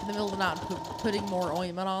getting up in the middle of the night and putting more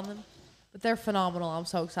ointment on them. But they're phenomenal. I'm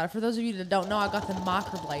so excited. For those of you that don't know, I got them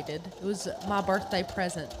microbladed. It was my birthday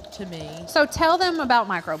present to me. So tell them about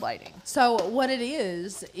microblading. So what it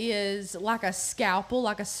is like a scalpel,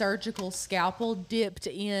 like a surgical scalpel dipped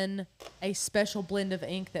in a special blend of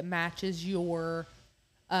ink that matches your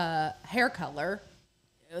hair color.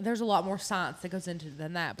 There's a lot more science that goes into it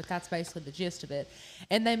than that, but that's basically the gist of it.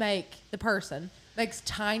 And the person makes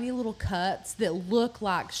tiny little cuts that look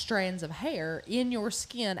like strands of hair in your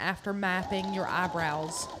skin after mapping your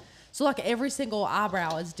eyebrows. So like every single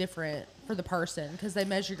eyebrow is different for the person because they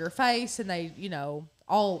measure your face and they,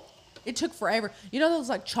 it took forever. You know those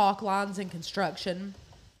like chalk lines in construction?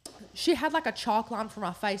 She had like a chalk line for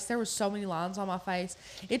my face. There was so many lines on my face.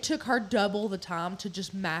 It took her double the time to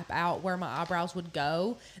just map out where my eyebrows would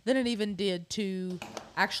go than it even did to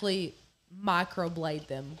actually microblade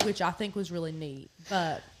them, which I think was really neat.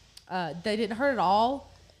 But they didn't hurt at all.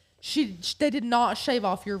 They did not shave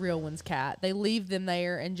off your real ones, Kat. They leave them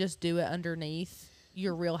there and just do it underneath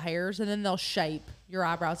your real hairs, and then they'll shape your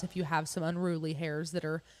eyebrows if you have some unruly hairs that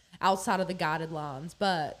are outside of the guided lines.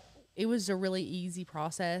 But it was a really easy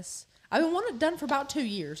process. I've been wanting it done for about 2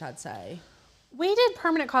 years, I'd say. We did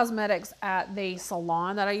permanent cosmetics at the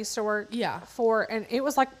salon that I used to work for, and it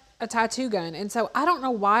was like a tattoo gun. And so I don't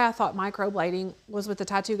know why I thought microblading was with the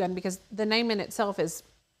tattoo gun because the name in itself is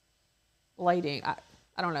blading. I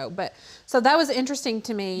don't know. But so that was interesting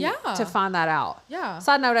to me to find that out. Yeah.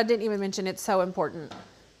 Side note, I didn't even mention it's so important.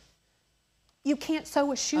 You can't sew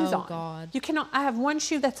with shoes on. God. You cannot. I have one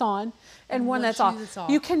shoe that's on and one that's off.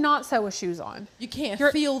 You cannot sew with shoes on. You can't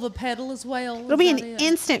feel the pedal as well. It'll be an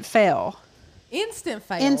instant fail. Instant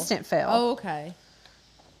fail? Instant fail. Oh, okay.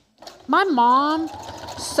 My mom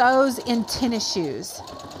sews in tennis shoes.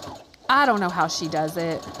 I don't know how she does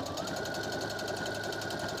it.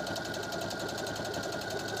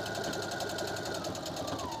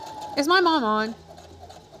 Is my mom on?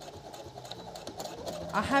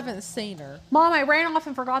 I haven't seen her. Mom, I ran off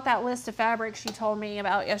and forgot that list of fabrics she told me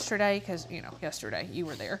about yesterday because, yesterday you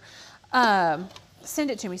were there.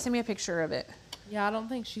 Send it to me. Send me a picture of it. Yeah, I don't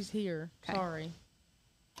think she's here. Okay. Sorry.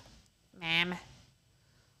 Ma'am.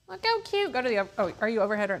 Look how cute. Go to the... Oh, are you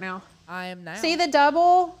overhead right now? I am now. See the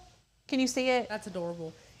double? Can you see it? That's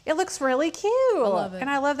adorable. It looks really cute. I love it. And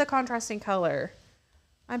I love the contrasting color.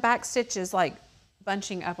 My back stitch is like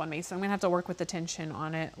bunching up on me, so I'm going to have to work with the tension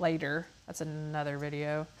on it later. That's another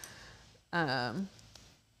video. It's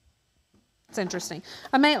interesting.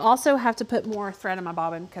 I may also have to put more thread in my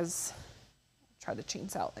bobbin because I tried the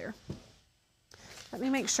chintz out there. Let me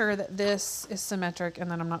make sure that this is symmetric and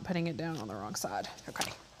that I'm not putting it down on the wrong side. Okay.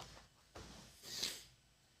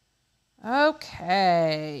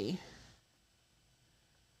 Okay.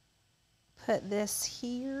 Put this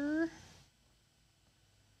here.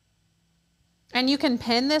 And you can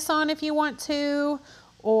pin this on if you want to,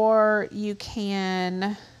 or you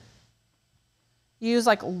can use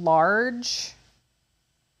like large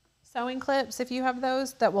sewing clips if you have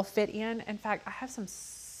those that will fit in. In fact, I have some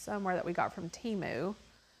somewhere that we got from Temu.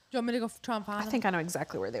 you want me to go try and find I them? think I know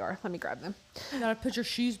exactly where they are. Let me grab them. You gotta put your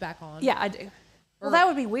shoes back on. Yeah, I do. Well, that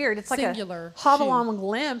would be weird. It's like singular a hobble shoe. on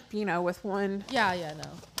limp, you know, with one. Yeah, no.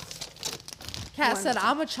 Kat said,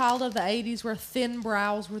 I'm a child of the 80s where thin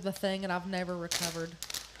brows were the thing, and I've never recovered.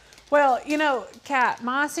 Well, you know, Kat,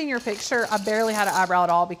 my senior picture, I barely had an eyebrow at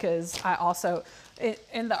all because I also,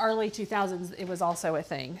 in the early 2000s, it was also a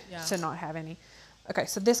thing to not have any. Okay,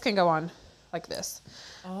 so this can go on like this.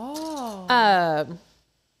 Oh.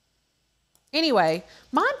 Anyway,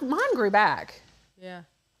 mine grew back. Yeah.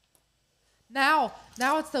 Now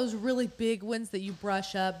it's those really big ones that you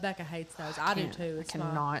brush up. Becca hates those. I do too. I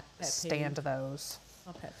cannot stand those.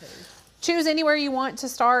 My pet peeve. Choose anywhere you want to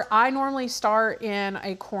start. I normally start in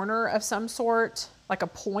a corner of some sort, like a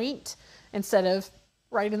point, instead of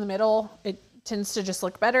right in the middle. It tends to just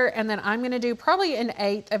look better. And then I'm going to do probably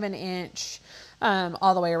 1/8 of an inch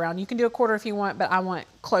all the way around. You can do 1/4 if you want, but I want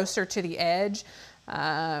closer to the edge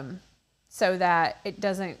so that it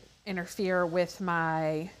doesn't interfere with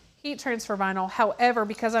my heat transfer vinyl. However,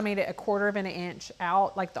 because I made it 1/4 of an inch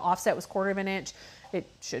out, like the offset was 1/4 of an inch, it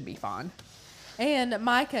should be fine. And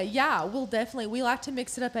Micah, yeah, we like to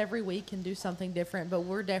mix it up every week and do something different, but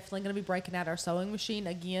we're definitely going to be breaking out our sewing machine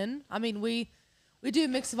again. I mean, we do a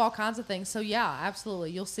mix of all kinds of things. So yeah,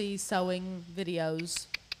 absolutely. You'll see sewing videos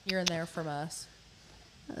here and there from us.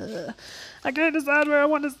 I can't decide where I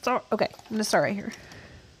want to start. Okay, I'm going to start right here.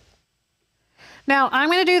 Now, I'm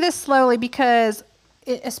going to do this slowly because,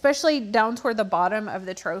 especially down toward the bottom of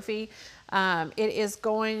the trophy, I'm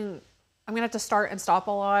going to have to start and stop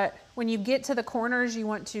a lot. When you get to the corners, you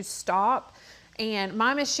want to stop. And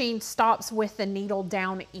my machine stops with the needle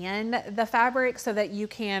down in the fabric so that you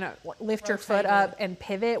can lift your foot up and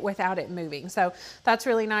pivot without it moving. So that's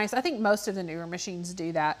really nice. I think most of the newer machines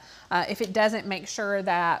do that. If it doesn't, make sure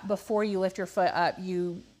that before you lift your foot up,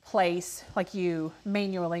 you place, like you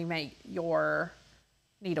manually make your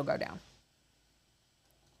needle go down.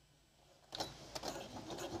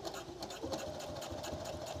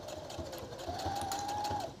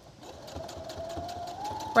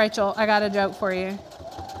 Rachel, I got a joke for you.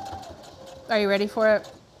 Are you ready for it?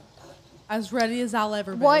 As ready as I'll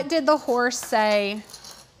ever be. What did the horse say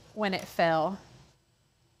when it fell?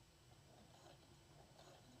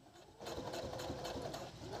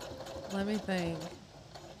 Let me think.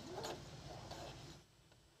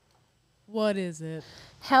 What is it?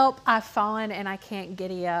 Help, I've fallen and I can't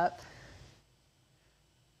giddy up.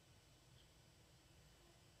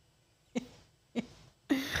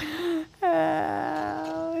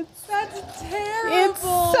 That's terrible. It's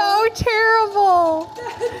so terrible.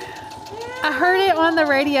 I heard it on the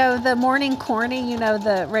radio, the morning corny, you know,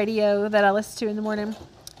 the radio that I listen to in the morning.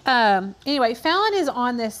 Anyway, Fallon is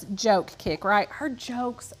on this joke kick, right? Her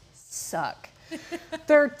jokes suck.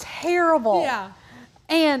 They're terrible. Yeah.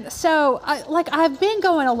 And so, I've been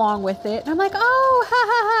going along with it. And I'm like, oh, ha,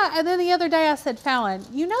 ha, ha. And then the other day I said, Fallon,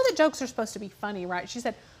 you know that jokes are supposed to be funny, right? She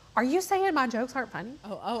said, are you saying my jokes aren't funny?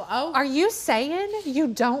 Oh. Are you saying you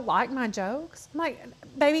don't like my jokes? I'm like,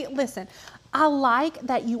 baby, listen, I like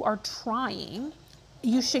that you are trying.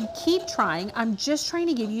 You should keep trying. I'm just trying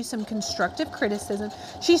to give you some constructive criticism.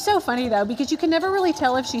 She's so funny though, because you can never really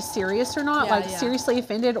tell if she's serious or not, seriously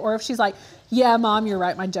offended, or if she's like, yeah, Mom, you're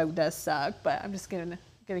right, my joke does suck, but I'm just gonna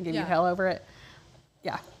give you hell over it.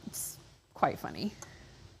 Yeah, it's quite funny.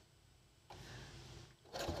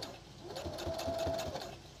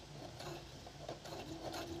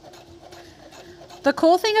 The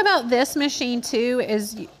cool thing about this machine too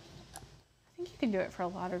is, I think you can do it for a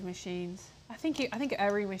lot of machines. I think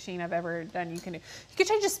every machine I've ever done, you can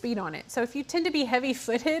change the speed on it. So if you tend to be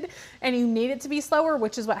heavy-footed and you need it to be slower,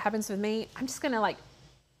 which is what happens with me, I'm just gonna like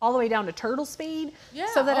all the way down to turtle speed,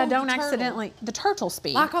 so that I don't accidentally the turtle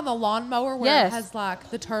speed. Like on the lawnmower where it has like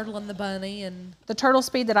the turtle and the bunny and the turtle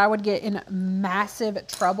speed that I would get in massive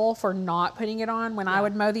trouble for not putting it on when I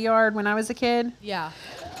would mow the yard when I was a kid. Yeah.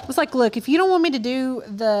 It's like, look, if you don't want me to do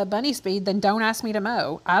the bunny speed, then don't ask me to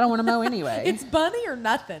mow. I don't want to mow anyway. It's bunny or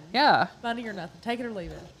nothing. Yeah. Bunny or nothing. Take it or leave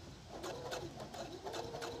it.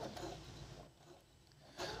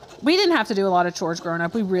 We didn't have to do a lot of chores growing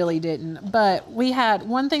up. We really didn't. But we had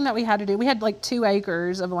one thing that we had to do. We had like 2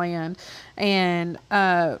 acres of land. And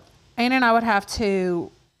Anna and I would have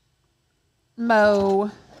to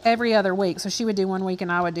mow every other week. So she would do 1 week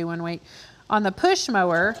and I would do 1 week on the push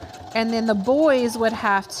mower. And then the boys would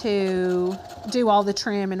have to do all the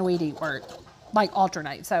trim and weed eat work, like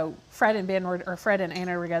alternate. So Fred and Anna were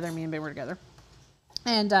together, me and Ben were together.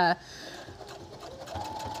 And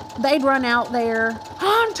they'd run out there,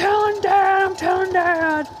 I'm telling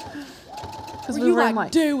Dad. Because we were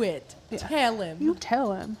like, do it. Yeah. Tell him. You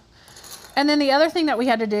tell him. And then the other thing that we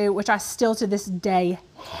had to do, which I still to this day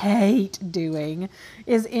hate doing,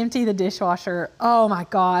 is empty the dishwasher. Oh my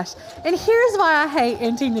gosh. And here's why I hate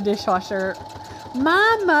emptying the dishwasher.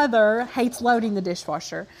 My mother hates loading the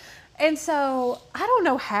dishwasher. And so I don't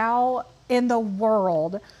know how in the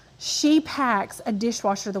world she packs a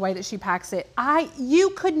dishwasher the way that she packs it.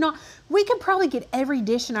 You could not, we could probably get every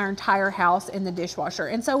dish in our entire house in the dishwasher.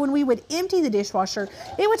 And so when we would empty the dishwasher,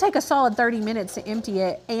 it would take a solid 30 minutes to empty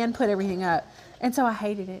it and put everything up. And so I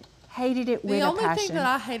hated it with a passion. The only thing that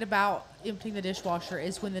I hate about emptying the dishwasher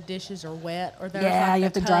is when the dishes are wet or there's Yeah, like you a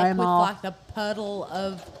have to cup dry 'em with off. like the puddle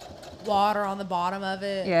of water on the bottom of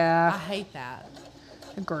it. Yeah. I hate that.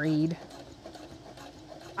 Agreed.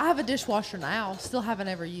 I have a dishwasher now. Still haven't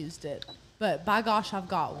ever used it. But by gosh, I've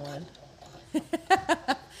got one.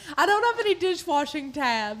 I don't have any dishwashing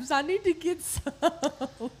tabs. I need to get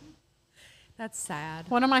some. That's sad.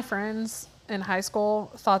 One of my friends in high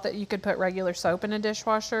school thought that you could put regular soap in a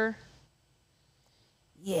dishwasher.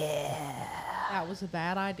 Yeah. That was a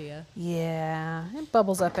bad idea. Yeah. It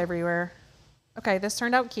bubbles up everywhere. Okay, this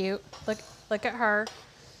turned out cute. Look at her.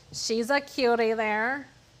 She's a cutie there.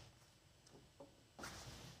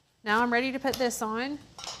 Now I'm ready to put this on.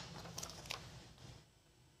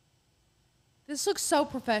 This looks so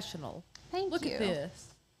professional. Look Look at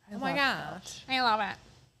this. Oh my love gosh. I love it.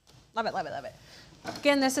 Love it, love it, love it.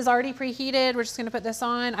 Again, this is already preheated. We're just going to put this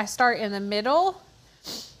on. I start in the middle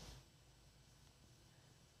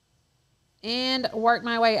and work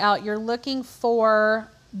my way out. You're looking for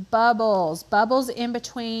bubbles in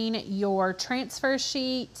between your transfer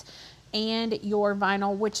sheet and your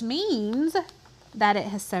vinyl, which means that it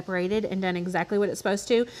has separated and done exactly what it's supposed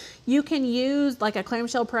to. You can use like a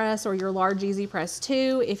clamshell press or your large easy press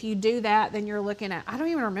too. If you do that, then you're looking at, I don't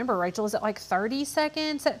even remember, Rachel, is it like 30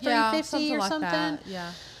 seconds at 350 or something? That.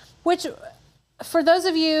 Yeah. Which, for those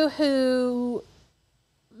of you who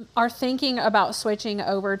are thinking about switching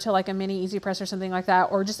over to like a mini easy press or something like that,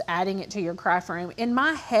 or just adding it to your craft room, in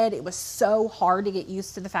my head it was so hard to get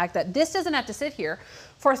used to the fact that this doesn't have to sit here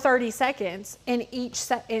for 30 seconds in each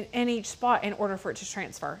spot in order for it to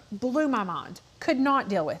transfer. Blew my mind. Could not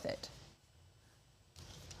deal with it.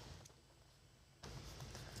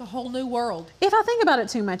 It's a whole new world. If I think about it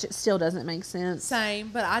too much, it still doesn't make sense. Same,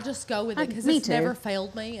 but I just go with it because Me it's too. never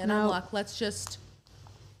failed me, and I'm No. like, let's just,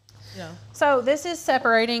 you know. So this is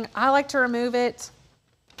separating. I like to remove it.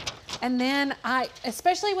 And then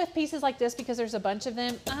especially with pieces like this, because there's a bunch of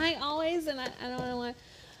them, I don't know why,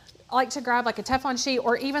 I like to grab like a Teflon sheet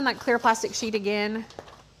or even that clear plastic sheet again,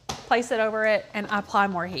 place it over it, and I apply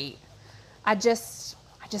more heat. That's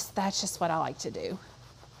just what I like to do.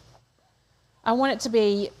 I want it to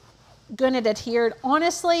be good and adhered.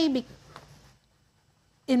 Honestly,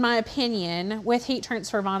 in my opinion, with heat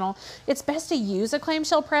transfer vinyl, it's best to use a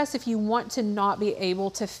clamshell press if you want to not be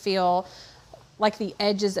able to feel like the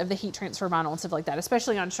edges of the heat transfer vinyl and stuff like that,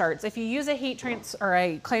 especially on shirts. If you use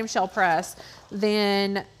a clamshell press,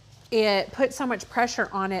 then it puts so much pressure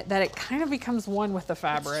on it that it kind of becomes one with the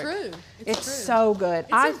fabric. It's true. It's true. so good.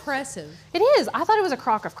 It's impressive. It is. I thought it was a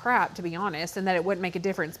crock of crap, to be honest, and that it wouldn't make a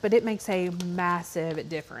difference, but it makes a massive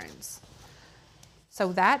difference.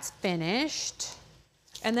 So that's finished.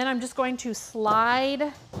 And then I'm just going to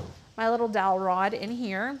slide my little dowel rod in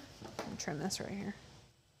here. Let me trim this right here.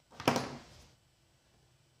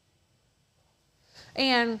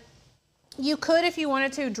 And you could, if you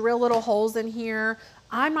wanted to, drill little holes in here.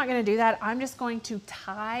 I'm not going to do that. I'm just going to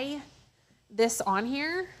tie this on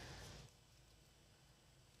here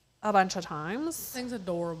a bunch of times. This thing's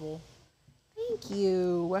adorable. Thank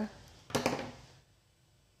you.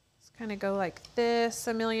 Just kind of go like this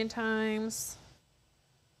a million times.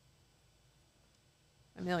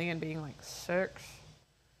 A million being like 6.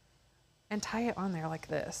 And tie it on there like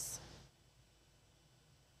this.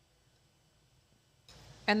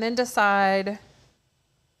 And then decide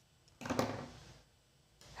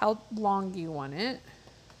how long you want it.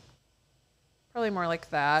 Probably more like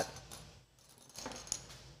that.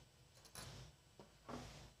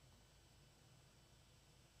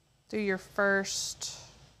 Do your first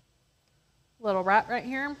little wrap right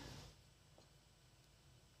here.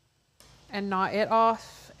 And knot it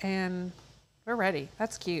off, and we're ready.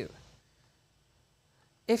 That's cute.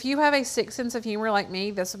 If you have a sick sense of humor like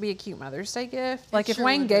me, this would be a cute Mother's Day gift. Like if sure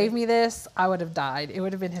Wayne would gave be. me this, I would have died. It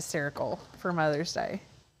would have been hysterical for Mother's Day.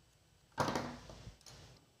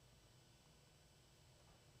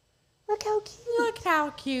 Look how cute. Look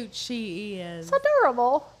how cute she is. It's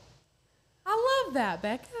adorable. I love that,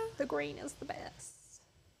 Becca. The green is the best.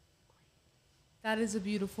 That is a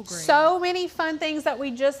beautiful green. So many fun things that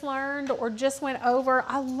we just learned or just went over.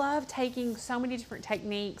 I love taking so many different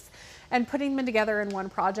techniques and putting them together in one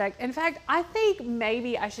project. In fact, I think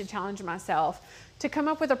maybe I should challenge myself to come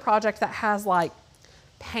up with a project that has like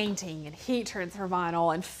painting and heat transfer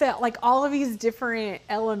vinyl and like all of these different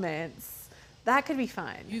elements. That could be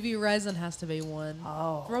fun. UV resin has to be one.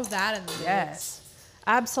 Oh, throw that in the mix. Yes,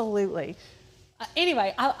 absolutely.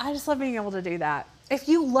 Anyway, I just love being able to do that. If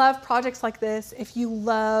you love projects like this, if you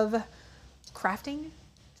love crafting,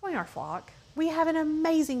 join our flock. We have an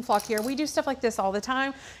amazing flock here. We do stuff like this all the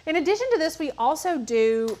time. In addition to this, we also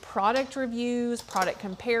do product reviews, product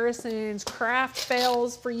comparisons, craft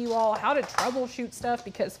fails for you all, how to troubleshoot stuff,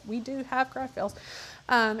 because we do have craft fails.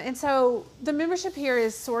 And so the membership here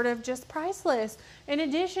is sort of just priceless. In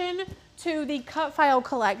addition to the cut file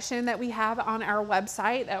collection that we have on our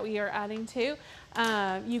website that we are adding to,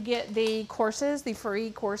 you get the courses, the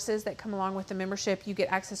free courses that come along with the membership. You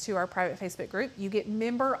get access to our private Facebook group. You get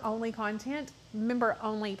member-only content,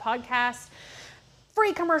 member-only podcasts,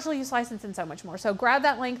 free commercial use license, and so much more. So grab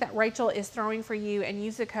that link that Rachel is throwing for you and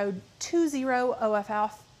use the code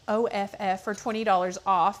 20OFF for $20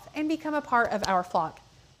 off and become a part of our flock.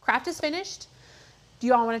 Craft is finished. Do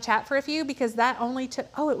you all want to chat for a few? Because that only took,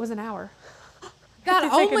 it was an hour. That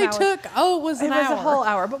only took, it was an hour. It was a whole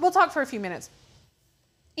hour, but we'll talk for a few minutes.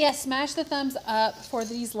 Yes, smash the thumbs up for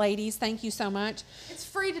these ladies. Thank you so much. It's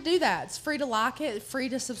free to do that. It's free to like it, free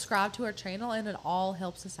to subscribe to our channel, and it all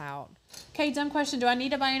helps us out. Okay, dumb question. Do I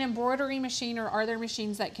need to buy an embroidery machine, or are there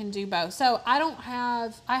machines that can do both? So I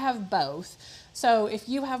have both. So if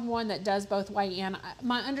you have one that does both, weigh in.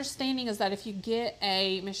 My understanding is that if you get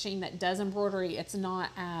a machine that does embroidery, it's not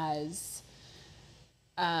as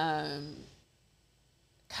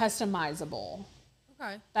customizable.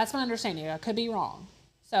 Okay. That's my understanding. I could be wrong.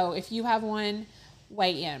 So if you have one,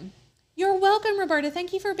 weigh in. You're welcome, Roberta.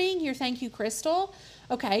 Thank you for being here. Thank you, Crystal.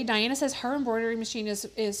 Okay, Diana says her embroidery machine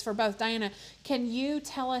is for both. Diana, can you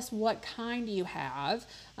tell us what kind you have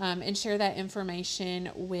and share that information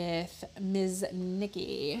with Ms.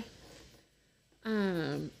 Nikki?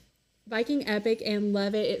 Viking Epic and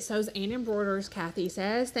love it. It sews and embroiders, Kathy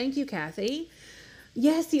says. Thank you, Kathy.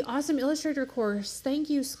 Yes, the awesome Illustrator course. Thank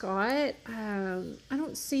you, Scott. I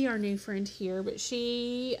don't see our new friend here, but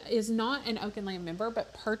she is not an Oak and Lamb member,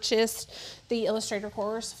 but purchased the Illustrator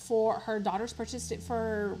course for her daughters. Purchased it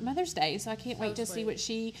for Mother's Day, so I can't wait to see what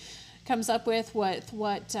she comes up with,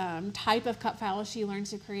 what type of cut files she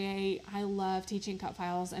learns to create. I love teaching cut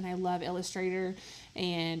files, and I love Illustrator,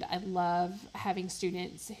 and I love having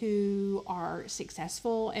students who are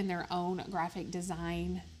successful in their own graphic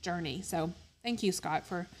design journey. So thank you, Scott,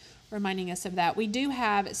 for reminding us of that. We do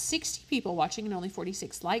have 60 people watching and only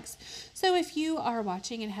 46 likes. So if you are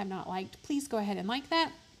watching and have not liked, please go ahead and like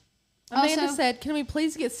that. Amanda said, can we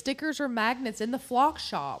please get stickers or magnets in the flock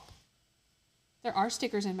shop? There are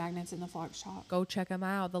stickers and magnets in the flock shop. Go check them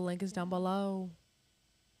out. The link is down below.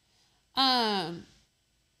 Yeah,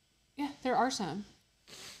 there are some.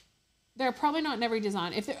 They're probably not in every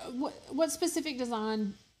design. If what specific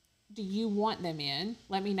design do you want them in?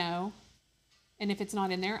 Let me know. And if it's not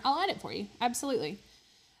in there, I'll add it for you. Absolutely.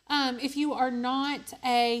 If you are not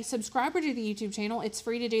a subscriber to the YouTube channel, it's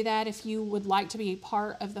free to do that if you would like to be a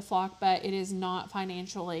part of the flock, but it is not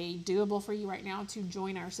financially doable for you right now to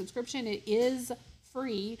join our subscription. It is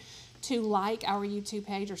free to like our YouTube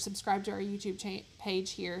page or subscribe to our YouTube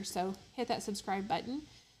page here. So hit that subscribe button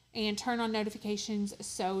and turn on notifications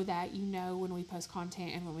so that you know when we post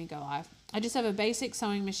content and when we go live. I just have a basic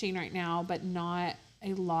sewing machine right now, but not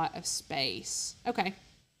a lot of space. Okay.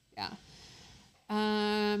 Yeah.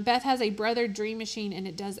 Beth has a Brother Dream machine and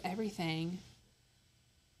it does everything.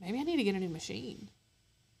 Maybe I need to get a new machine.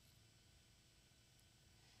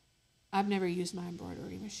 I've never used my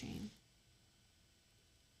embroidery machine.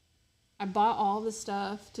 I bought all the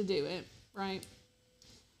stuff to do it, right?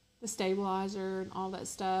 The stabilizer and all that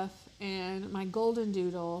stuff. And my golden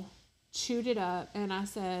doodle chewed it up and I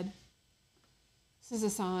said, this is a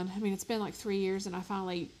sign. I mean, it's been like 3 years and I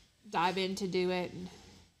finally dive in to do it and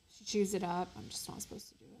she chews it up. I'm just not supposed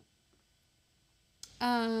to do it.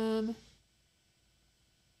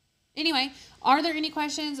 Anyway, are there any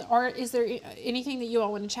questions or is there anything that you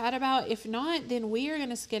all want to chat about? If not, then we are going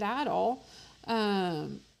to skedaddle.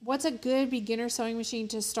 What's a good beginner sewing machine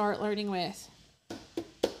to start learning with?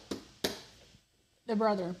 The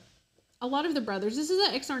Brother. A lot of the Brothers. This is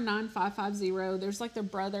an XR9550. There's like the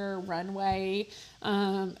Brother Runway.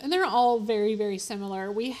 And they're all very, very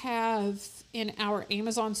similar. We have in our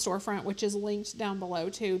Amazon storefront, which is linked down below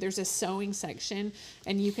too, there's a sewing section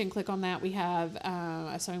and you can click on that. We have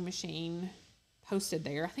a sewing machine posted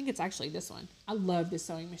there. I think it's actually this one. I love this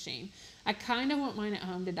sewing machine. I kind of want mine at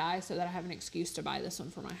home to die so that I have an excuse to buy this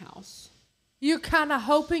one for my house. You're kind of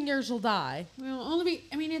hoping yours will die. Well,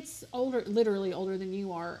 I mean, it's older, literally older than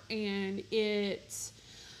you are, and it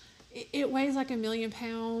weighs like 1,000,000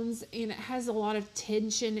 pounds, and it has a lot of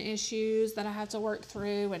tension issues that I have to work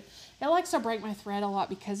through, and it likes to break my thread a lot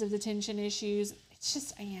because of the tension issues. It's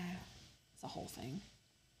just, yeah, it's a whole thing.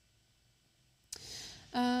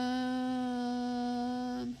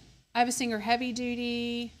 I have a Singer heavy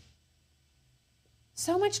duty.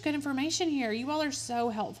 So much good information here. You all are so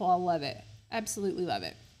helpful. I love it. Absolutely love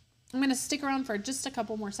it. I'm going to stick around for just a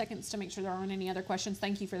couple more seconds to make sure there aren't any other questions.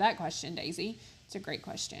 Thank you for that question, Daisy. It's a great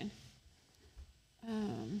question.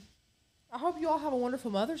 I hope you all have a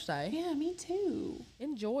wonderful Mother's Day. Yeah, me too.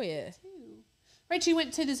 Enjoy it. Rach, you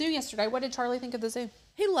went to the zoo yesterday. What did Charlie think of the zoo?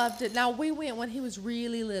 He loved it. Now, we went when he was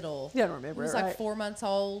really little. You don't remember He was like 4 months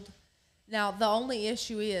old. Now, the only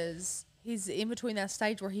issue is he's in between that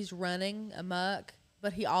stage where he's running amok,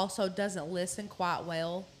 but he also doesn't listen quite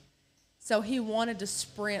well. So he wanted to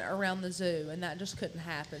sprint around the zoo, and that just couldn't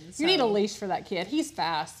happen. So You need a leash for that kid. He's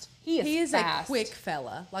fast. He is fast. A quick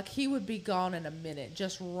fella. Like, he would be gone in a minute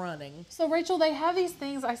just running. So, Rachel, they have these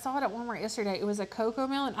things. I saw it at Walmart yesterday. It was a cocoa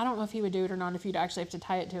melon. I don't know if he would do it or not, if you'd actually have to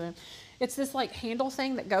tie it to him. It's this, like, handle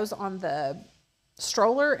thing that goes on the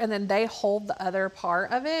stroller, and then they hold the other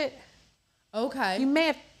part of it. Okay. You may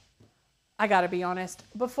have... I got to be honest.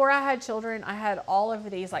 Before I had children, I had all of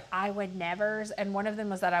these, like, I would nevers, and one of them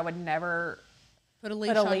was that I would never put a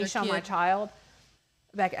leash on my child.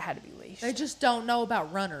 Beckett had to be leashed. They just don't know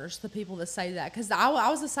about runners, the people that say that. Because I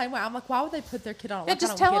was the same way. I'm like, why would they put their kid on it? Yeah, Like,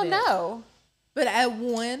 just tell them no. But at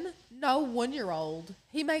 1-year-old,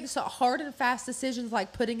 he makes hard and fast decisions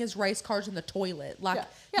like putting his race cars in the toilet. Like,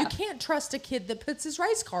 you can't trust a kid that puts his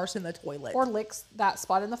race cars in the toilet. Or licks that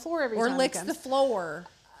spot in the floor every time. Or licks the floor.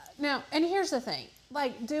 Now, and here's the thing.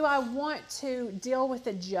 Like, do I want to deal with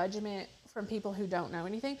the judgment from people who don't know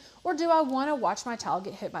anything? Or do I want to watch my child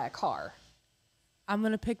get hit by a car? I'm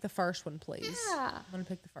going to pick the first one, please. Yeah. I'm going to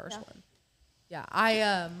pick the first one.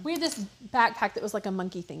 Yeah, we had this backpack that was like a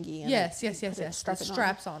monkey thingy. Yes.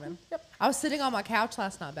 Straps on him. Yep. I was sitting on my couch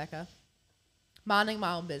last night, Becca, minding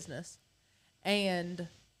my own business. And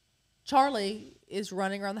Charlie is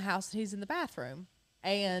running around the house, and he's in the bathroom.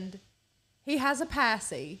 And he has a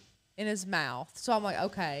passy in his mouth. So I'm like,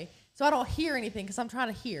 okay. So I don't hear anything because I'm trying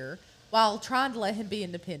to hear while trying to let him be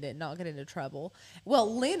independent and not get into trouble.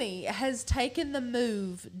 Well, Lenny has taken the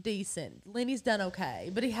move decent. Lenny's done okay,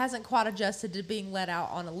 but he hasn't quite adjusted to being let out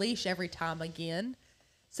on a leash every time again.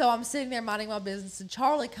 So I'm sitting there minding my business, and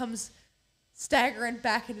Charlie comes staggering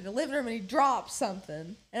back into the living room, and he drops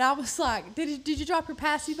something. And I was like, did you drop your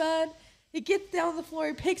passy, bud? He gets down on the floor,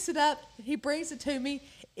 he picks it up, and he brings it to me.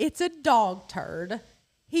 It's a dog turd.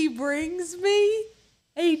 He brings me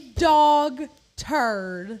a dog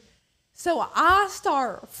turd. So I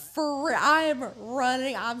I am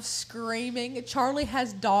running, I'm screaming. Charlie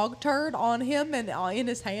has dog turd on him and in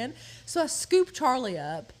his hand. So I scoop Charlie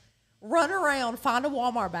up, run around, find a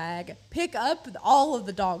Walmart bag, pick up all of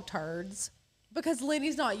the dog turds because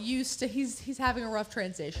Lenny's not used to, he's having a rough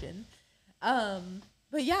transition.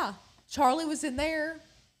 But yeah, Charlie was in there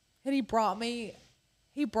and he brought me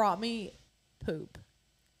poop.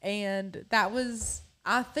 And that was,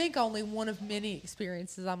 I think, only one of many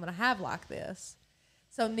experiences I'm going to have like this.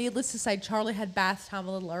 So needless to say, Charlie had bath time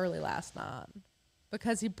a little early last night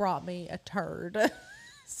because he brought me a turd.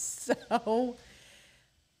 So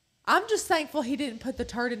I'm just thankful he didn't put the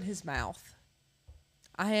turd in his mouth.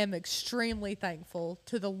 I am extremely thankful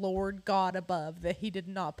to the Lord God above that he did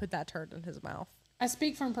not put that turd in his mouth. I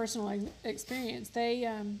speak from personal experience. They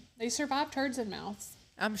survive turds in mouths.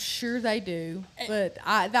 I'm sure they do, but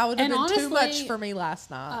that would have been honestly, too much for me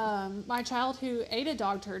last night. My child who ate a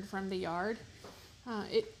dog turd from the yard,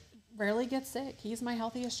 it rarely gets sick. He's my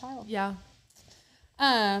healthiest child. Yeah.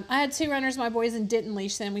 I had 2 runners, my boys, and didn't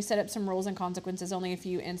leash them. We set up some rules and consequences, only a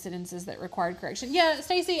few incidences that required correction. Yeah,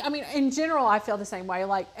 Stacy, I mean, in general, I feel the same way.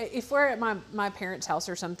 Like, if we're at my parents' house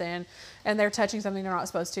or something, and they're touching something they're not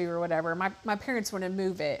supposed to or whatever, my parents want to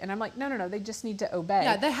move it. And I'm like, no, they just need to obey.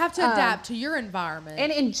 Yeah, they have to adapt to your environment.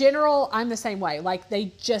 And in general, I'm the same way. Like,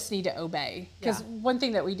 they just need to obey. Because one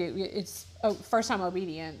thing that we do, it's first-time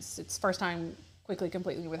obedience. It's first-time quickly,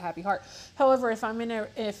 completely with happy heart. However, if I'm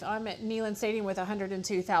at Neyland Stadium with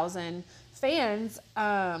 102,000 fans,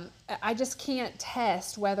 I just can't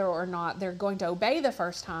test whether or not they're going to obey the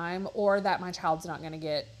first time or that my child's not going to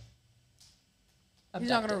get abducted. He's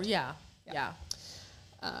not going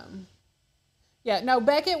to, no,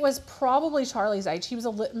 Beckett was probably Charlie's age. He was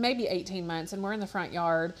maybe 18 months, and we're in the front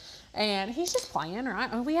yard, and he's just playing,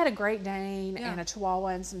 right? I mean, we had a Great Dane and a Chihuahua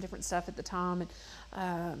and some different stuff at the time,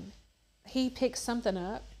 and he picks something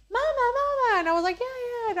up. Mama, And I was like,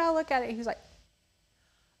 yeah. And I look at it. And he was like,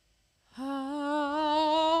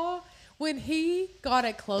 ah. When he got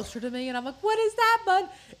it closer to me, and I'm like, "What is that, bud?"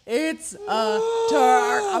 It's a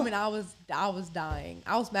turd. I mean, I was dying.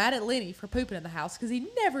 I was mad at Lenny for pooping in the house because he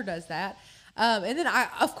never does that. And then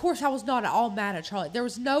of course, I was not at all mad at Charlie. I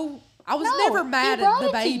was never mad at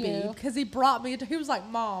the baby because he brought me. He was like,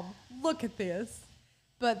 "Mom, look at this."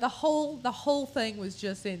 But the whole thing was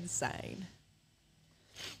just insane.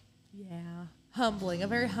 Yeah, humbling. A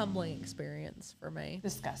very humbling experience for me.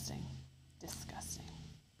 disgusting.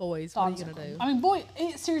 Boys, what are you gonna do? I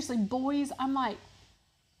mean, seriously, boys. I'm like,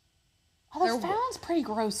 the found's pretty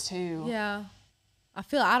gross too. Yeah, I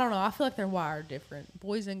don't know. I feel like they're wired different.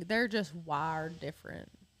 Boys, they're just wired different.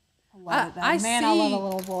 I love a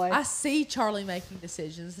little boy. I see Charlie making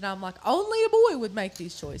decisions, and I'm like, only a boy would make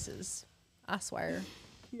these choices. I swear.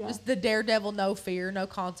 Yeah. Just the daredevil, no fear, no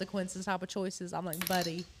consequences type of choices. I'm like,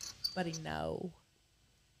 buddy, no.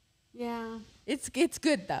 Yeah. It's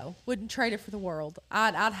good though. Wouldn't trade it for the world.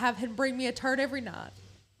 I'd have him bring me a turd every night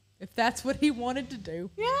if that's what he wanted to do.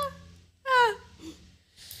 Yeah.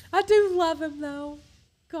 I do love him though.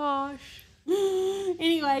 Gosh.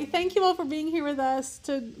 Anyway, thank you all for being here with us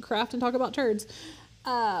to craft and talk about turds.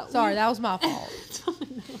 Sorry, that was my fault.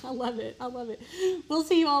 I love it. We'll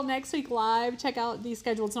see you all next week live. Check out the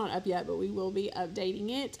schedule. It's not up yet, but we will be updating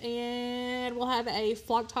it. And we'll have a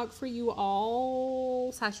flock talk for you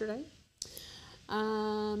all Saturday.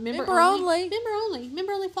 Member only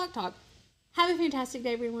flock talk. Have a fantastic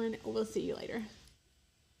day, everyone. We'll see you later.